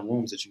will get you in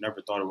rooms that you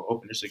never thought it would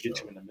open. This will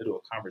get you in the middle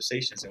of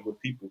conversations and with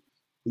people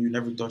who you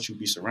never thought you'd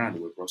be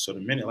surrounded with, bro. So the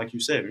minute, like you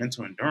said,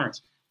 mental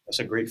endurance, that's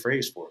a great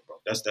phrase for it, bro.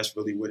 That's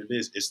really what it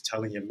is. It's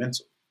telling your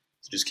mental.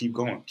 So just keep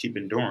going, keep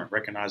enduring,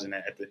 recognizing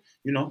that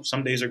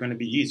some days are going to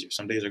be easier.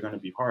 Some days are going to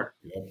be harder.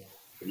 Yeah.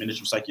 The minute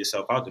you psych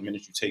yourself out, the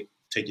minute you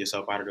take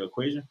yourself out of the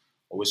equation,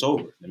 it's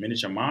over. The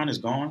minute your mind is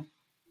gone,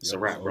 it's a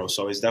wrap, bro.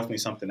 So it's definitely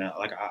something that,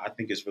 like, I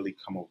think it's really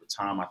come over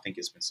time. I think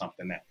it's been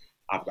something that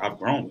I've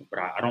grown with, but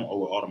I don't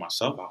owe it all to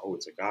myself. I owe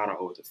it to God. I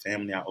owe it to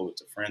family. I owe it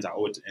to friends. I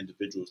owe it to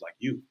individuals like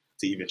you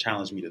to even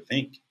challenge me to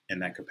think in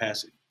that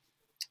capacity.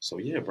 So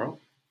yeah, bro.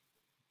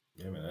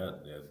 Yeah, man.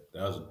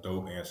 That was a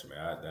dope answer,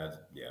 man.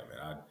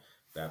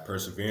 That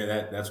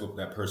perseverance. That's what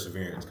that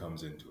perseverance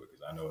comes into it.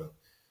 Because I know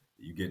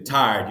you get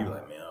tired, you're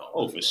like, man.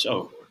 For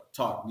sure.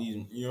 Talk, you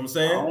know what I'm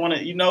saying? I don't want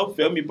to,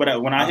 feel me. But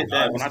when I hit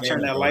that, when I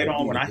turn that light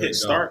on, when I hit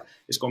start,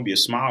 it's going to be a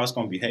smile. It's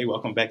going to be, hey,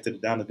 welcome back to the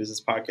Down to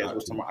Business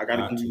podcast. I got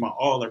to give you my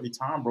all every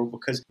time, bro,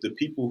 because the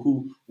people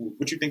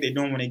what you think they're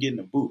doing when they get in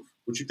the booth?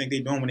 What you think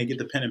they're doing when they get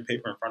the pen and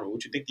paper in front of them?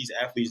 What you think these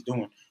athletes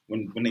doing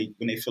when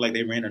they feel like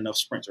they ran enough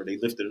sprints or they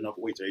lifted enough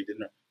weights or they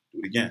didn't? Do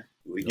it again.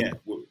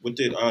 What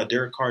did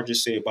Derek Carr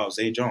just say about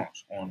Zay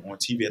Jones on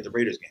TV at the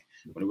Raiders game?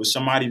 When it was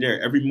somebody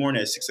there every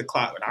morning at 6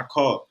 o'clock, when I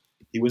called,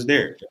 he was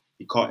there.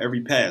 He caught every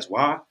pass.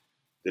 Why?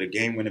 Did a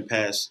game-winning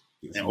pass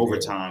in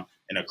overtime,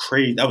 and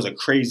that was a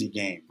crazy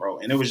game, bro.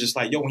 And it was just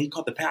like, yo, when he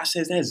caught the pass,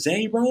 I said, is that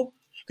Zay, bro?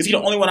 Because he's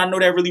the only one I know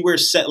that really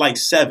wears set like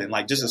 7,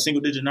 like just a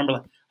single-digit number.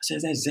 Like, I said,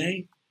 is that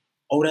Zay?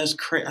 Oh, that's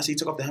crazy. I see he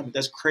took off the helmet.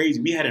 That's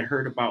crazy. We hadn't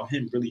heard about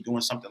him really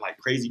doing something like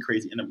crazy.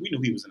 And we knew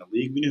he was in the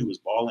league. We knew he was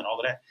balling, all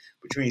of that.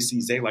 But you ain't see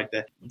Zay like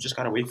that. You just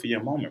got to wait for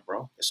your moment,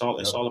 bro. It's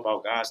all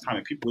about God's time.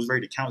 And people was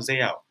ready to count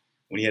Zay out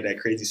when he had that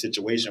crazy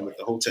situation with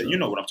the hotel. You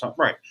know what I'm talking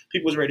about. Right.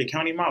 People was ready to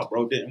count him out,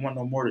 bro. Didn't want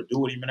no more to do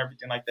with him and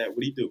everything like that.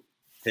 What'd he do?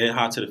 Head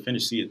high to the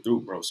finish, see it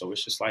through, bro. So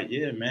it's just like,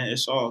 yeah, man,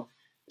 it's all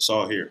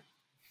here.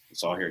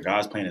 It's all here.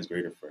 God's plan is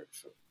greater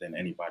than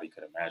anybody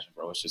could imagine,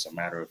 bro. It's just a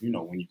matter of, when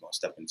you're going to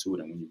step into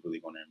it and when you're really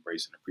going to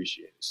embrace and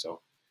appreciate it.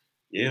 So,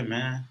 yeah,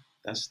 man,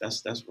 that's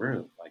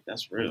real. Like,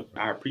 that's real.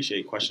 I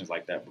appreciate questions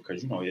like that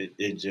because,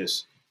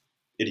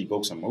 it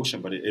evokes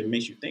emotion, but it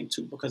makes you think,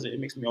 too, because it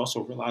makes me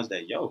also realize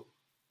that, yo,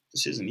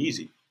 this isn't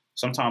easy.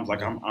 Sometimes,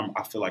 like,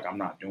 I feel like I'm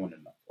not doing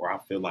enough, or I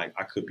feel like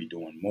I could be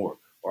doing more,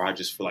 or I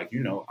just feel like,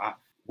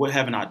 what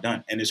haven't I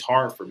done? And it's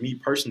hard for me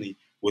personally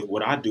with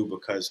what I do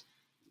because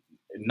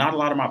not a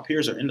lot of my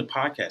peers are in the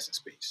podcasting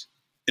space,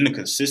 in the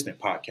consistent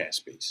podcast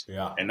space.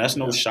 Yeah. And that's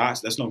no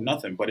shots, that's no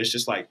nothing. But it's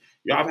just like,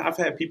 I've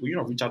had people,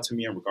 reach out to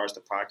me in regards to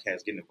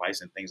podcasts, getting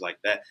advice and things like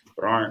that,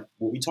 but aren't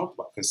what we talked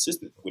about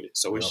consistent with it.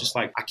 So it's just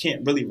like, I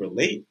can't really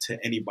relate to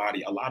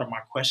anybody. A lot of my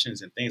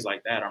questions and things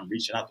like that, I'm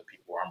reaching out to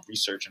people. I'm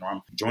researching, or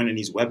I'm joining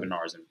these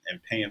webinars and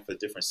paying for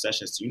different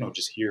sessions to,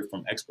 just hear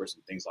from experts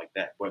and things like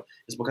that. But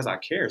it's because I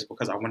care. It's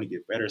because I want to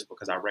get better. It's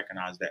because I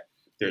recognize that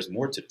there's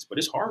more to this. But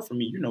it's hard for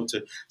me,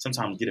 to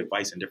sometimes get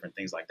advice and different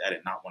things like that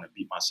and not want to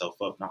beat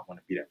myself up, not want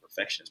to be that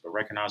perfectionist, but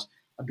recognize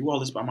I do all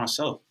this by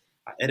myself.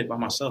 I edit by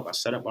myself. I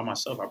set up by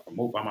myself. I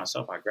promote by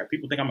myself.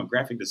 People think I'm a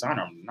graphic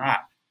designer. I'm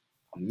not.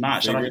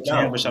 Shout out to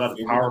Canva. Shout out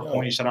to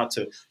PowerPoint. Shout out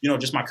to,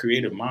 just my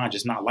creative mind,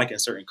 just not liking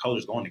certain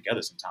colors going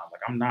together sometimes.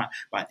 Like, I'm not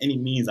by any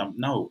means.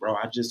 No, bro.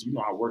 I just,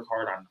 I work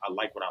hard. I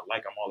like what I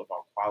like. I'm all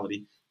about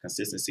quality,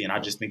 consistency. And I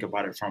just think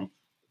about it from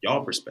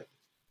y'all perspective.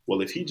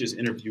 Well, if he just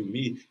interviewed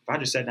me, if I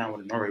just sat down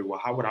with Honore, well,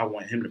 how would I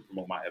want him to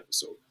promote my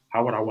episode?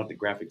 How would I want the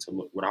graphic to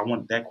look? Would I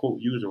want that quote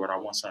used, or would I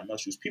want something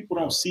else used? People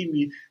don't see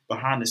me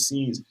behind the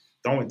scenes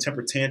throwing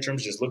temper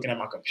tantrums, just looking at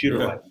my computer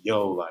like,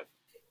 yo, like,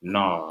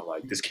 nah,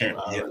 like this can't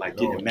be it. Like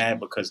getting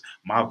mad because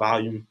my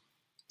volume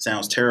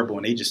sounds terrible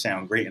and they just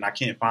sound great and I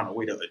can't find a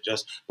way to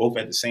adjust both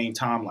at the same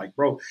time. Like,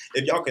 bro,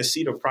 if y'all can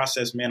see the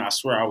process, man, I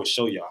swear I would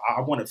show y'all. I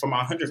want it for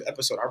my 100th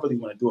episode. I really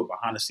want to do a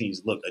behind the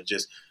scenes look at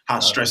just how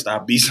stressed I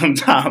be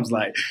sometimes.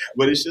 Like,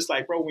 but it's just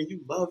like, bro, when you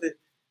love it,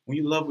 when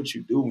you love what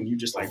you do, when you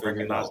just like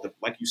recognize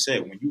like you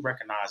said, when you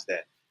recognize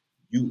that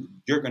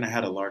you're going to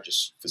have the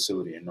largest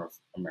facility in North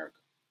America.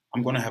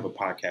 I'm going to have a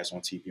podcast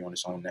on TV on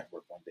its own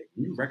network one day.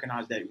 When you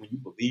recognize that, when you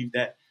believe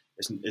that,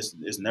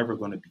 it's never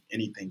going to be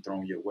anything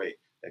thrown your way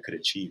that could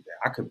achieve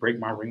that. I could break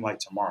my ring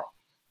light tomorrow,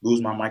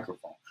 lose my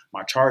microphone.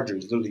 My charger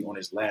is literally on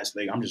its last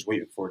leg. I'm just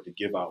waiting for it to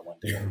give out one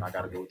day, and I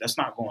got to go. That's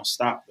not going to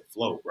stop the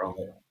flow, bro.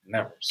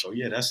 Never. So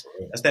yeah, that's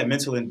that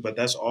mental, but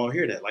that's all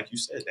here. That, like you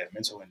said, that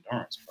mental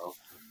endurance, bro.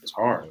 It's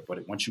hard,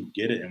 but once you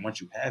get it and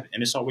once you have it,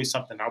 and it's always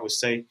something I would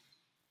say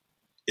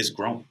is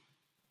growing.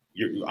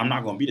 I'm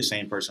not going to be the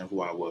same person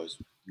who I was.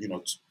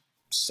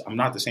 I'm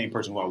not the same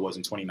person who I was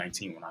in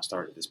 2019 when I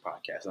started this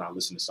podcast, and I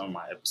listened to some of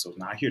my episodes.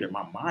 Now I hear that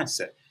my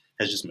mindset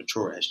has just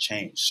matured, has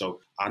changed. So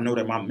I know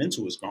that my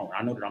mental is growing.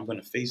 I know that I'm going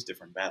to face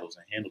different battles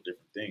and handle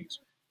different things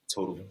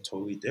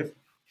totally different.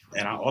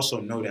 And I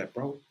also know that,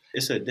 bro,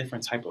 it's a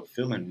different type of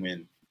feeling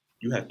when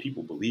you have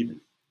people believing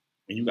you,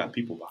 when you got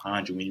people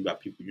behind you, when you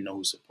got people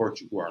who support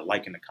you, who are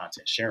liking the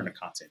content, sharing the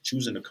content,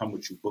 choosing to come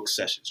with you, book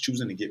sessions,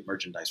 choosing to get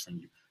merchandise from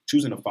you,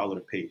 choosing to follow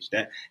the page.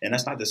 And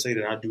that's not to say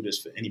that I do this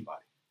for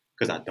anybody,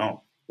 because I don't.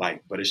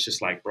 But it's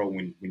just like, bro,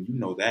 when you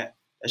know that,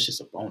 that's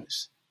just a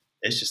bonus.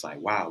 It's just like,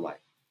 wow,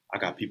 like I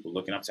got people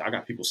looking up to, I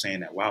got people saying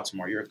that, wow,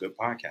 Tamar, you're a good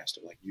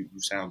podcaster. Like you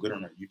sound good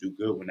on it. You do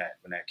good when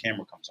that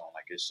camera comes on.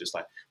 Like, it's just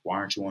like, why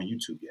aren't you on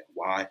YouTube yet?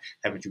 Why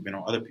haven't you been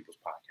on other people's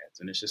podcasts?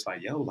 And it's just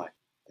like, yo, like,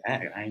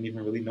 dang, I ain't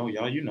even really know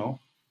y'all,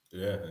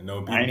 Yeah,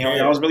 no, I ain't know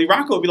y'all was really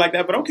Rocco would be like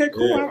that, but okay,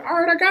 cool. Yeah.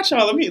 All right, I got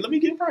y'all. Let me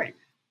get right.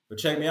 But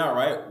check me out,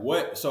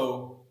 right?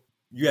 So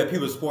you have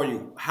people supporting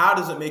you. How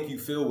does it make you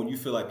feel when you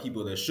feel like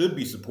people that should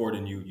be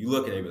supporting you, you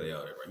look at it and be like,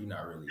 oh, bro, you're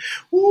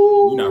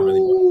not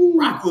really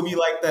rock with me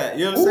like that.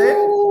 You know what I'm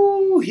saying?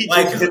 He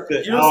just hit the,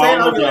 I don't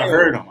know if y'all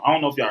heard him. I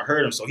don't know if y'all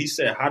heard him. So he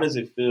said, how does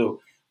it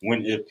feel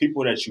if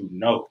people that you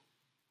know,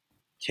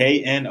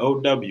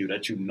 KNOW,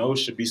 that you know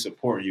should be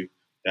supporting you,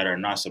 that are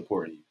not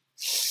supporting you?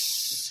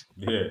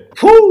 Yeah.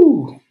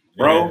 Whoo,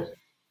 bro. Yeah.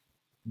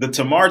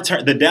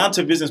 The Down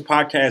to Business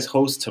podcast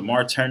host,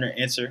 Tamar Turner,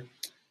 answer,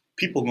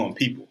 people going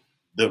people.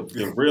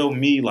 The real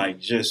me, like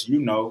just,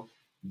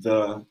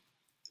 the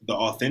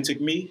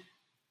authentic me,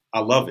 I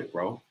love it,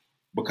 bro.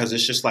 Because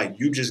it's just like,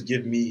 you just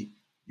give me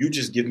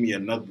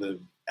another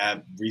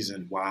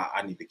reason why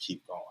I need to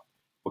keep going.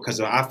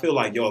 Because I feel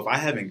like, if I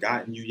haven't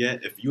gotten you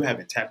yet, if you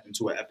haven't tapped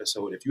into an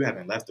episode, if you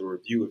haven't left a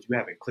review, if you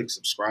haven't clicked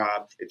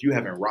subscribe, if you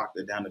haven't rocked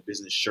the Down to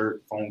Business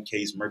shirt, phone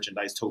case,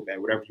 merchandise, tote bag,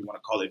 whatever you want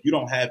to call it, if you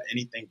don't have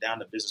anything Down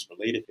to Business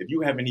related, if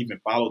you haven't even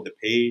followed the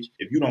page,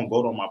 if you don't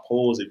vote on my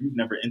polls, if you've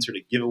never entered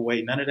a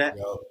giveaway, none of that,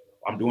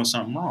 I'm doing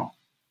something wrong,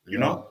 you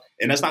know?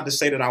 And that's not to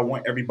say that I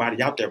want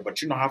everybody out there, but,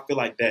 I feel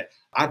like that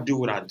I do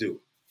what I do.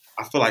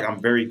 I feel like I'm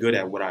very good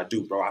at what I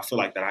do, bro. I feel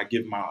like that I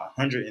give my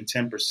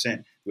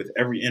 110% with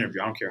every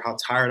interview. I don't care how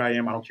tired I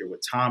am. I don't care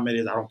what time it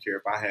is. I don't care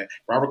if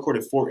I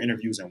recorded 4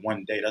 interviews in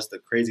one day. That's the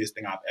craziest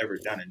thing I've ever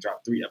done, and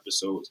dropped 3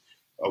 episodes,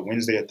 a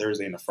Wednesday, a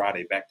Thursday, and a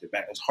Friday back to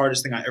back. It's the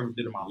hardest thing I ever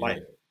did in my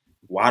life.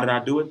 Why did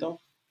I do it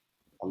though?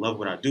 I love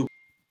what I do.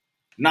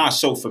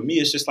 So for me,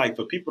 it's just like,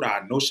 for people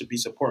that I know should be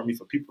supporting me,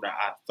 for people that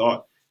I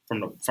thought from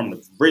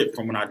the rip,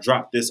 from when I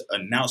dropped this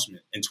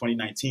announcement in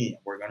 2019,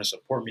 we're going to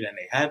support me, then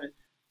they haven't.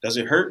 Does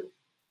it hurt?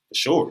 For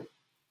sure.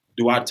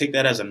 Do I take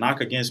that as a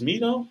knock against me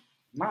though?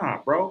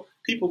 Nah, bro.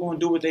 People gonna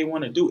do what they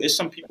want to do. It's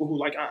some people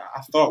who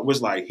I thought was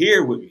like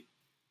here with me.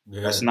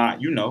 Yeah. That's not,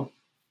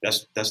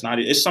 that's not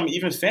it. It's some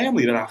even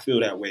family that I feel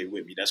that way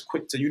with me. That's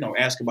quick to,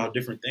 ask about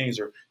different things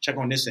or check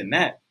on this and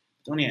that.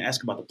 Don't even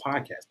ask about the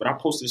podcast. But I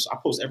post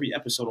every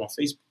episode on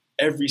Facebook.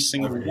 Every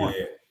single one.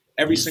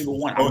 Every single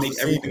one. I make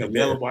everything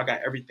available. I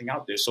got everything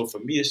out there. So for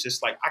me, it's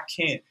just like, I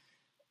can't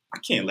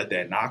let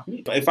that knock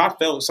me. But if I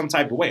felt some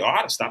type of way,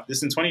 I'd have stopped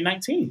this in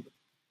 2019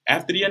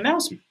 after the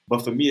announcement.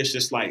 But for me, it's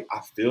just like,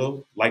 I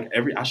feel like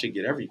I should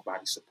get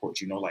everybody support,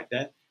 like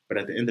that. But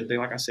at the end of the day,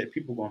 like I said,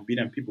 people gonna be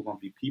them. People gonna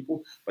be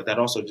people. But that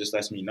also just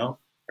lets me know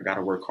I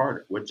gotta work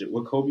harder.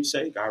 What Kobe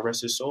say? God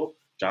rest his soul.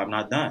 Job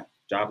not done.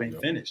 Job ain't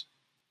finished.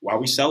 While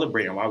we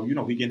celebrating, while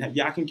we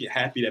getting, I can get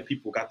happy that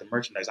people got the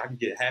merchandise. I can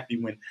get happy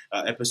when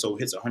episode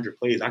hits 100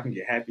 plays. I can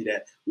get happy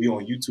that we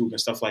on YouTube and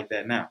stuff like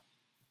that now.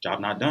 Job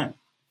not done.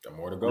 Got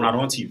more to go. I'm not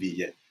on TV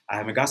yet. I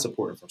haven't got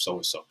support from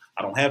so-and-so.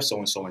 I don't have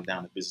so-and-so in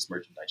Down to Business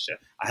merchandise yet.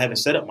 I haven't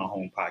set up my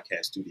home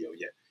podcast studio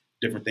yet.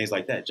 Different things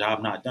like that.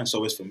 Job not done.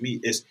 So it's for me,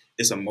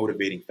 it's a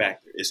motivating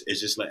factor. It's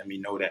just letting me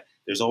know that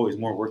there's always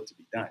more work to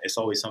be done. It's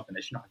always something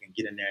that, I can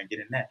get in there and get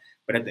in that.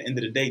 But at the end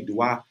of the day,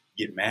 do I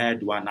get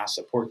mad? Do I not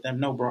support them?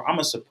 No, bro. I'm going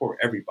to support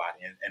everybody.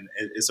 And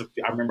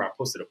I remember I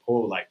posted a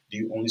poll like, do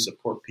you only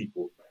support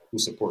people who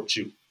support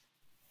you?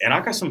 And I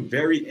got some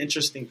very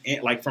interesting,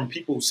 like from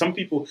people,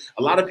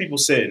 a lot of people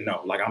said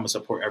no, like I'm going to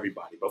support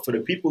everybody. But for the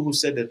people who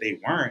said that they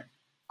weren't,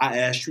 I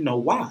asked,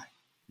 why?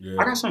 Yeah.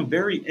 I got some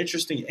very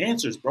interesting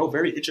answers, bro,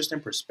 very interesting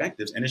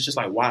perspectives. And it's just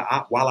like,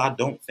 while I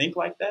don't think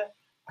like that,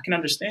 I can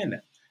understand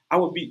that. I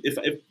would be, if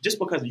just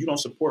because you don't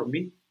support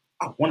me,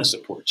 I want to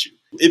support you.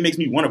 It makes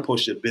me want to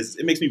push your business.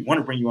 It makes me want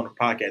to bring you on a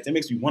podcast. It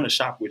makes me want to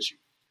shop with you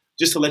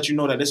just to let you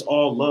know that it's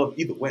all love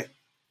either way.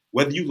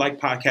 Whether you like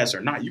podcasts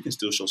or not, you can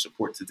still show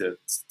support to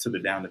the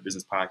Down to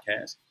Business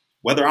podcast.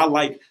 Whether I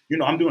like,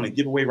 I'm doing a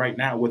giveaway right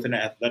now with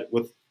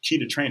with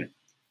Cheetah Trainer.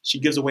 She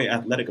gives away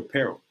athletic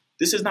apparel.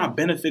 This is not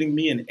benefiting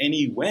me in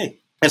any way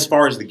as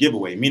far as the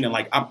giveaway. Meaning,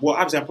 like,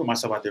 obviously I put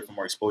myself out there for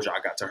more exposure.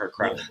 I got to her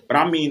crowd, but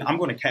I mean, I'm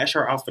going to cash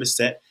her out for the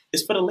set.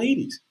 It's for the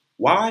ladies.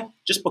 Why?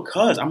 Just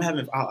because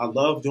I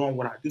love doing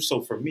what I do.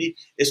 So for me,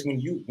 it's when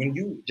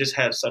you just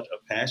have such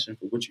a passion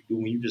for what you do,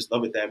 when you just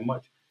love it that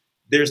much.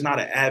 There's not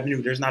an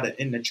avenue, there's not an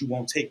end that you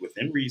won't take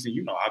within reason.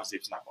 Obviously,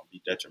 if it's not going to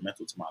be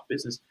detrimental to my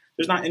business,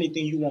 there's not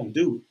anything you won't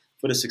do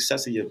for the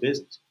success of your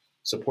business.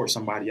 Support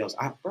somebody else.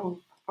 I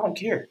don't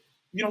care. If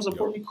you don't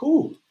support me,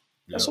 cool.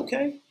 That's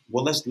okay.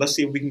 Well, let's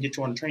see if we can get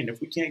you on the train. If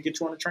we can't get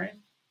you on the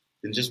train,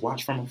 then just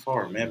watch from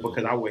afar, man,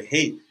 because I would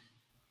hate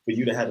for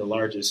you to have the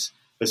largest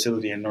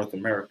facility in North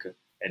America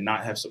and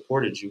not have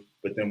supported you,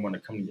 but then want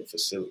to come to your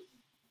facility.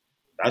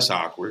 That's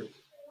awkward.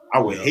 I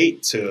would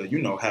hate to,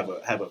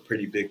 have a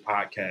pretty big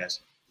podcast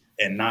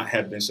and not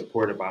have been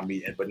supported by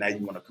me, but now you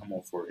want to come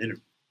on for an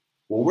interview.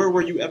 Well, where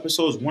were you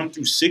episodes 1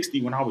 through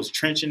 60 when I was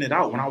trenching it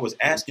out, when I was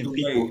asking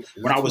people,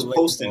 when I was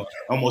posting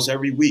almost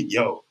every week,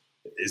 yo,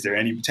 is there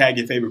any, tag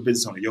your favorite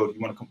business owner? Yo, do you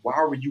want to come? Why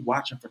were you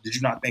watching? Did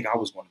you not think I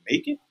was going to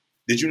make it?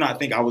 Did you not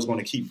think I was going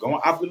to keep going?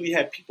 I literally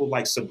had people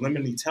like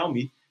subliminally tell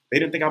me they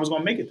didn't think I was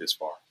going to make it this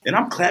far. And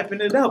I'm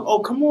clapping it up. Oh,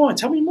 come on.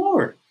 Tell me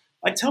more.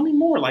 Like, tell me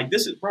more. Like,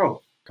 this is,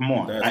 bro. Come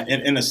on.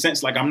 In a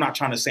sense, like, I'm not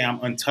trying to say I'm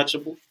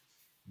untouchable,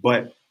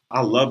 but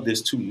I love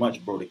this too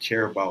much, bro, to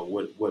care about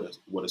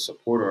what a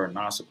supporter or a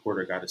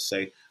non-supporter got to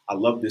say. I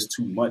love this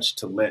too much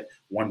to let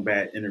one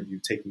bad interview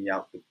take me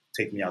out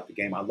the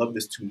game. I love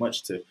this too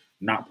much to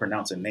not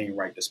pronounce a name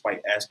right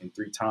despite asking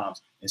 3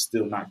 times and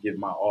still not give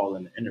my all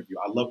in the interview.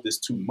 I love this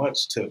too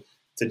much to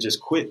just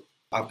quit.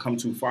 I've come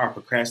too far. I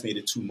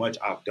procrastinated too much.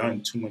 I've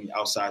done too many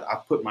outside.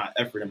 I've put my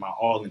effort and my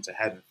all into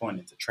having fun,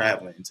 into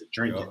traveling, into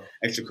drinking,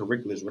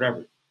 extracurriculars,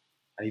 whatever.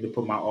 I need to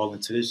put my all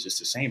into this just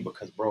the same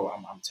because, bro,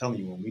 I'm telling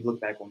you, when we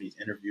look back on these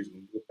interviews,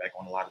 when we look back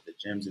on a lot of the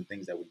gems and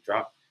things that we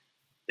dropped,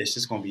 it's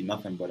just going to be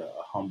nothing but a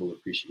humble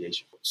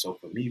appreciation. So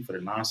for me, for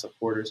the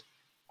non-supporters,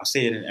 I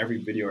say it in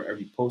every video or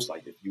every post.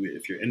 Like, if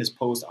you're in this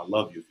post, I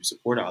love you. If you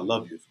support it, I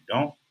love you. If you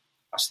don't,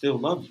 I still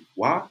love you.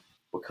 Why?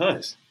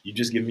 Because you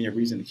just give me a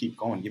reason to keep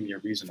going, give me a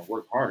reason to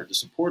work harder. The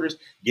supporters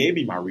gave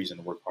me my reason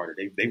to work harder.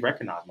 They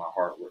recognize my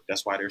hard work.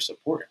 That's why they're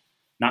supporting.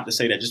 Not to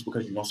say that just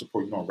because you don't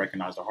support, you don't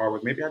recognize the hard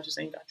work. Maybe I just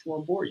ain't got you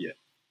on board yet.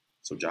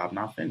 So job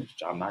not finished,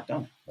 job not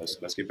done.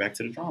 Let's get back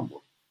to the drawing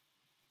board.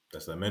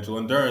 That's that mental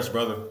endurance,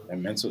 brother.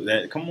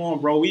 Come on,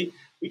 bro. We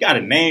got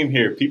a name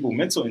here, people.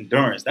 Mental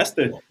endurance. That's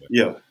the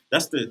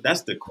That's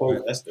the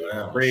quote. That's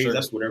the phrase. Sure.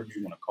 That's whatever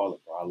you want to call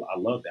it, bro. I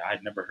love that.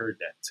 I'd never heard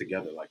that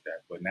together like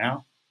that. But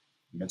now,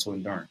 mental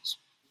endurance.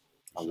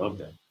 I love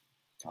that.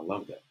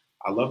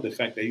 I love the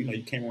fact that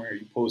you came on here,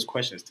 you posed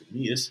questions to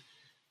me.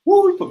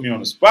 You put me on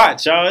the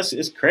spot, y'all.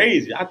 It's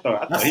crazy. I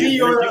see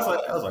you.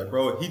 I was like,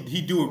 bro,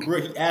 he do it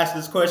great. He asked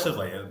this question. I was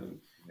like,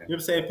 you know what I'm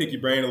saying? Pick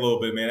your brain a little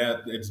bit,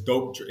 man. It's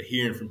dope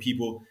hearing from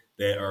people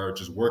that are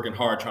just working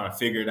hard, trying to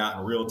figure it out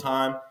in real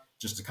time,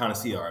 just to kind of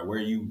see, all right, where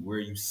are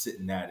you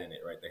sitting at in it,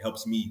 right? That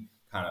helps me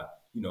kind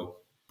of,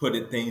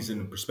 put things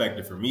in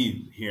perspective for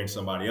me. Hearing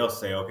somebody else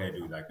say, okay,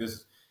 dude, like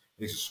this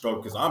is a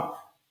stroke, because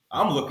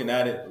I'm looking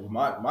at it with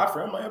my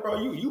friend. I'm like,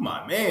 bro, you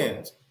my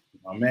man.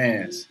 My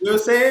man's. You know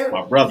what I'm saying?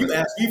 My brother. You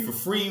asked me for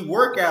free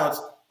workouts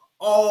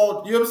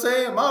all, you know what I'm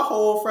saying? My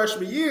whole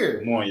freshman year.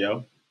 Come on,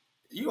 yo.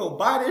 You gonna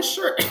buy this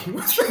shirt? Come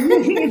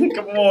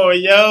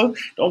on, yo.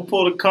 Don't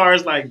pull the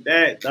cards like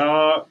that,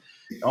 dog.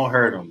 Don't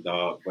hurt them,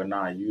 dog. But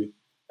nah,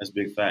 that's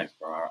big facts,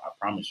 bro. I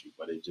promise you.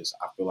 But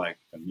I feel like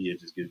for me, it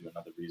just gives you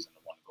another reason to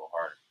want to go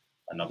harder.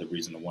 Another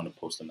reason to want to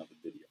post another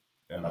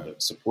video.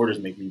 Supporters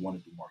make me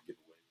want to do more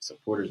giveaways.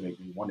 Supporters make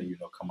me want to,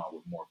 come out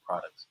with more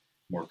products,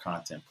 more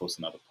content, post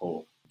another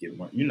poll. get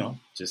more, you know,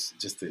 just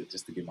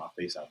to get my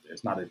face out there.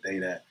 It's not a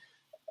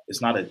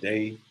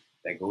day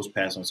that goes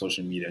past on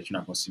social media that you're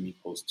not gonna see me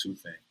post two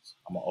things.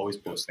 I'm gonna always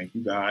post thank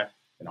you God,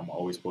 and I'm gonna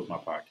always post my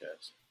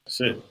podcast.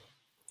 That's it.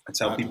 I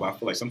tell people I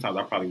feel like sometimes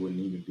I probably wouldn't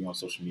even be on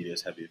social media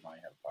as heavy if I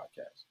didn't have a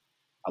podcast.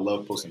 I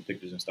love posting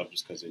pictures and stuff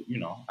just because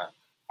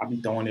I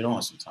be throwing it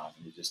on sometimes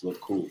and it just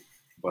look cool.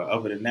 But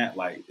other than that,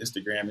 like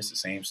Instagram, it's the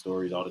same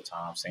stories all the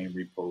time, same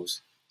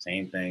reposts,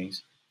 same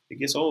things. It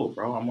gets old,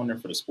 bro. I'm on there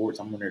for the sports.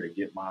 I'm on there to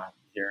get my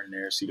here and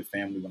there, see the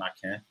family when I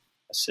can.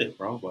 That's it,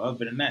 bro. But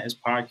other than that, it's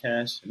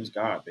podcast and it's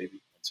God,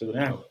 baby. Until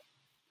then,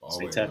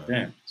 stay tapped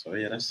in. So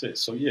yeah, that's it.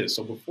 So yeah,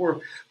 so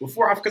before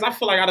because I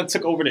feel like I done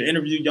took over the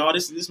interview, y'all.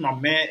 This is my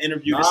man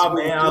interview. This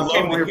man, I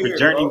came on here for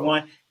Journey bro.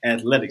 One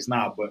Athletics.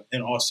 But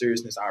in all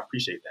seriousness, I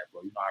appreciate that,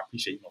 bro. I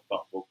appreciate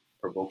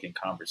thought-provoking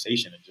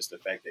conversation and just the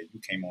fact that you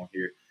came on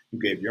here, you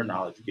gave your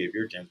knowledge, you gave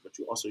your gems, but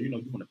you also, you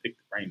want to pick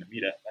the brain. To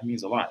me, that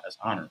means a lot. That's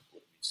honorable to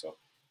me. So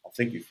I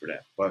thank you for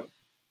that. But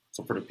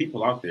so for the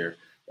people out there,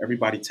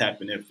 everybody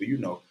tapping in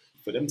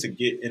for them to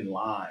get in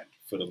line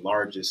for the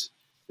largest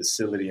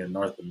facility in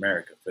North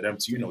America, for them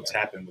to,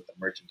 tap in with the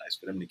merchandise,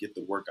 for them to get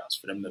the workouts,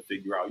 for them to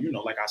figure out,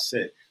 like I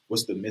said,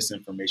 what's the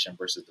misinformation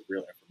versus the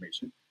real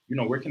information.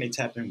 Where can they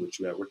tap in with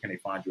you at? Where can they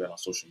find you at on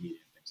social media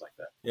and things like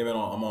that? Yeah, man,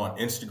 I'm on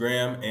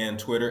Instagram and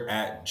Twitter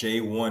at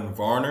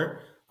J1Varner.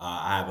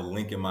 I have a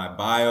link in my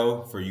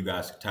bio for you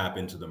guys to tap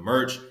into the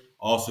merch.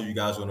 Also, you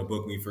guys want to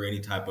book me for any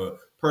type of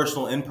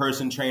personal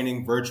in-person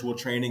training, virtual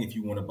training. If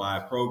you want to buy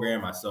a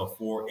program, I sell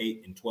 4,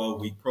 8, and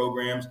 12-week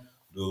programs.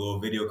 Do a little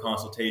video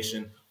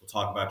consultation. We'll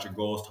talk about your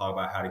goals, talk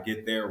about how to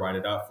get there, write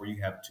it out for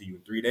you, have it to you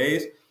in 3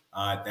 days.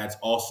 That's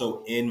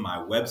also in my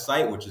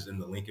website, which is in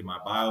the link in my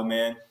bio,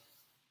 man.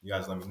 You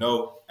guys let me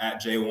know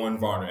at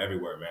J1Varner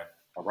everywhere, man.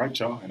 All right,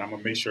 y'all. And I'm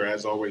going to make sure,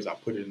 as always, I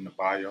put it in the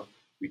bio.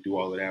 We do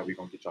all of that. We're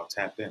going to get y'all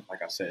tapped in.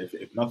 Like I said,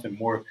 if nothing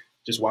more,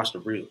 just watch the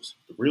reels.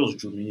 The reels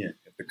drew me in.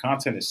 If the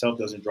content itself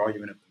doesn't draw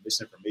you in, if the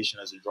misinformation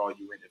doesn't draw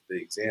you in, if the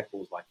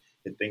examples,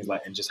 and things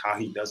and just how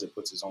he does it,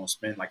 puts his own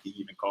spin, like he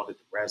even called it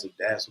the razzle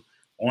dazzle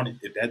on it,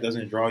 if that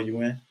doesn't draw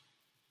you in,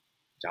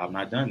 job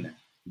not done then.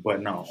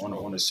 But no,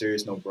 on a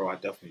serious note, bro, I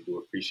definitely do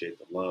appreciate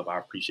the love. I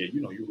appreciate,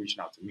 you reaching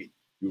out to me.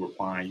 You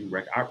replying,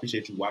 I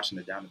appreciate you watching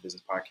the Down to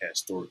Business podcast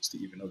stories to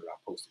even know that I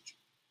posted you.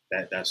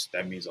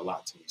 That means a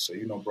lot to me. So,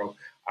 bro,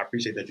 I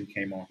appreciate that you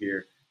came on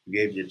here. You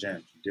gave your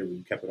gems.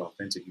 You kept it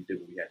authentic. You did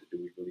what we had to do.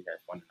 We really had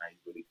fun tonight.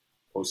 You really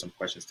posed some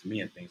questions to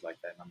me and things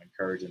like that. And I'm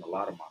encouraging a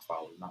lot of my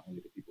followers, not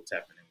only the people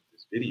tapping in with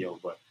this video,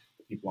 but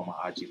the people on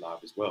my IG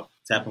live as well.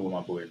 Tapping with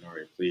my boy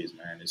Nore, please,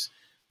 man. It's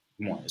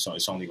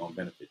only going to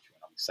benefit you.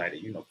 And I'm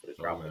excited, for the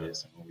drop of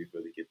this and when we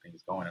really get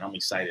things going. And I'm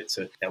excited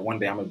that one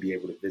day I'm going to be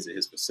able to visit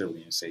his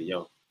facility and say,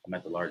 yo, I'm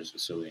at the largest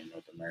facility in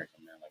North America,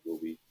 man. Like,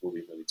 what we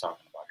really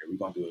talking about here? We're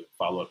going to do a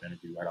follow-up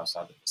interview right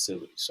outside the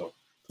facility. So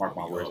mark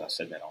my words, I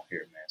said that on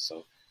here, man.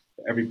 So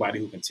for everybody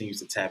who continues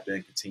to tap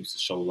in, continues to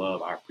show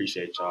love, I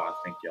appreciate y'all. I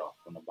thank y'all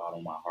from the bottom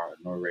of my heart.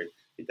 Nore, it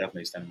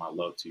definitely extending my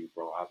love to you,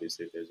 bro.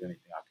 Obviously, if there's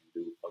anything I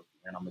can do,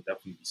 and I'm going to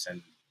definitely be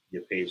sending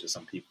your page to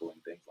some people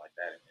and things like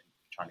that and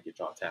trying to get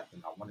y'all tapped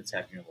in. I want to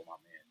tap in with my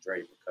man,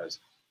 Dre, because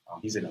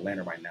he's in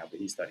Atlanta right now, but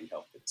he studied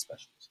health fitness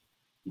specialist.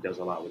 He does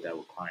a lot with that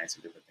with clients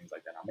and different things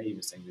like that. I may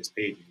even send you his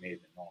page. You may have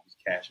been known. He's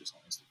Cassius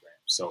on Instagram.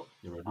 So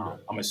I'm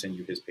going to send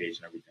you his page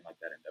and everything like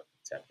that and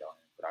definitely tap y'all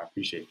in. But I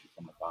appreciate you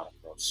from the bottom,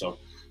 bro. So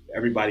for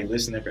everybody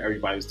listening, for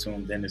everybody who's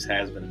tuned in, this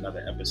has been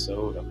another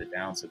episode of the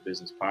Down to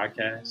Business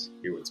podcast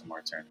here with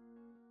Tamar Turner.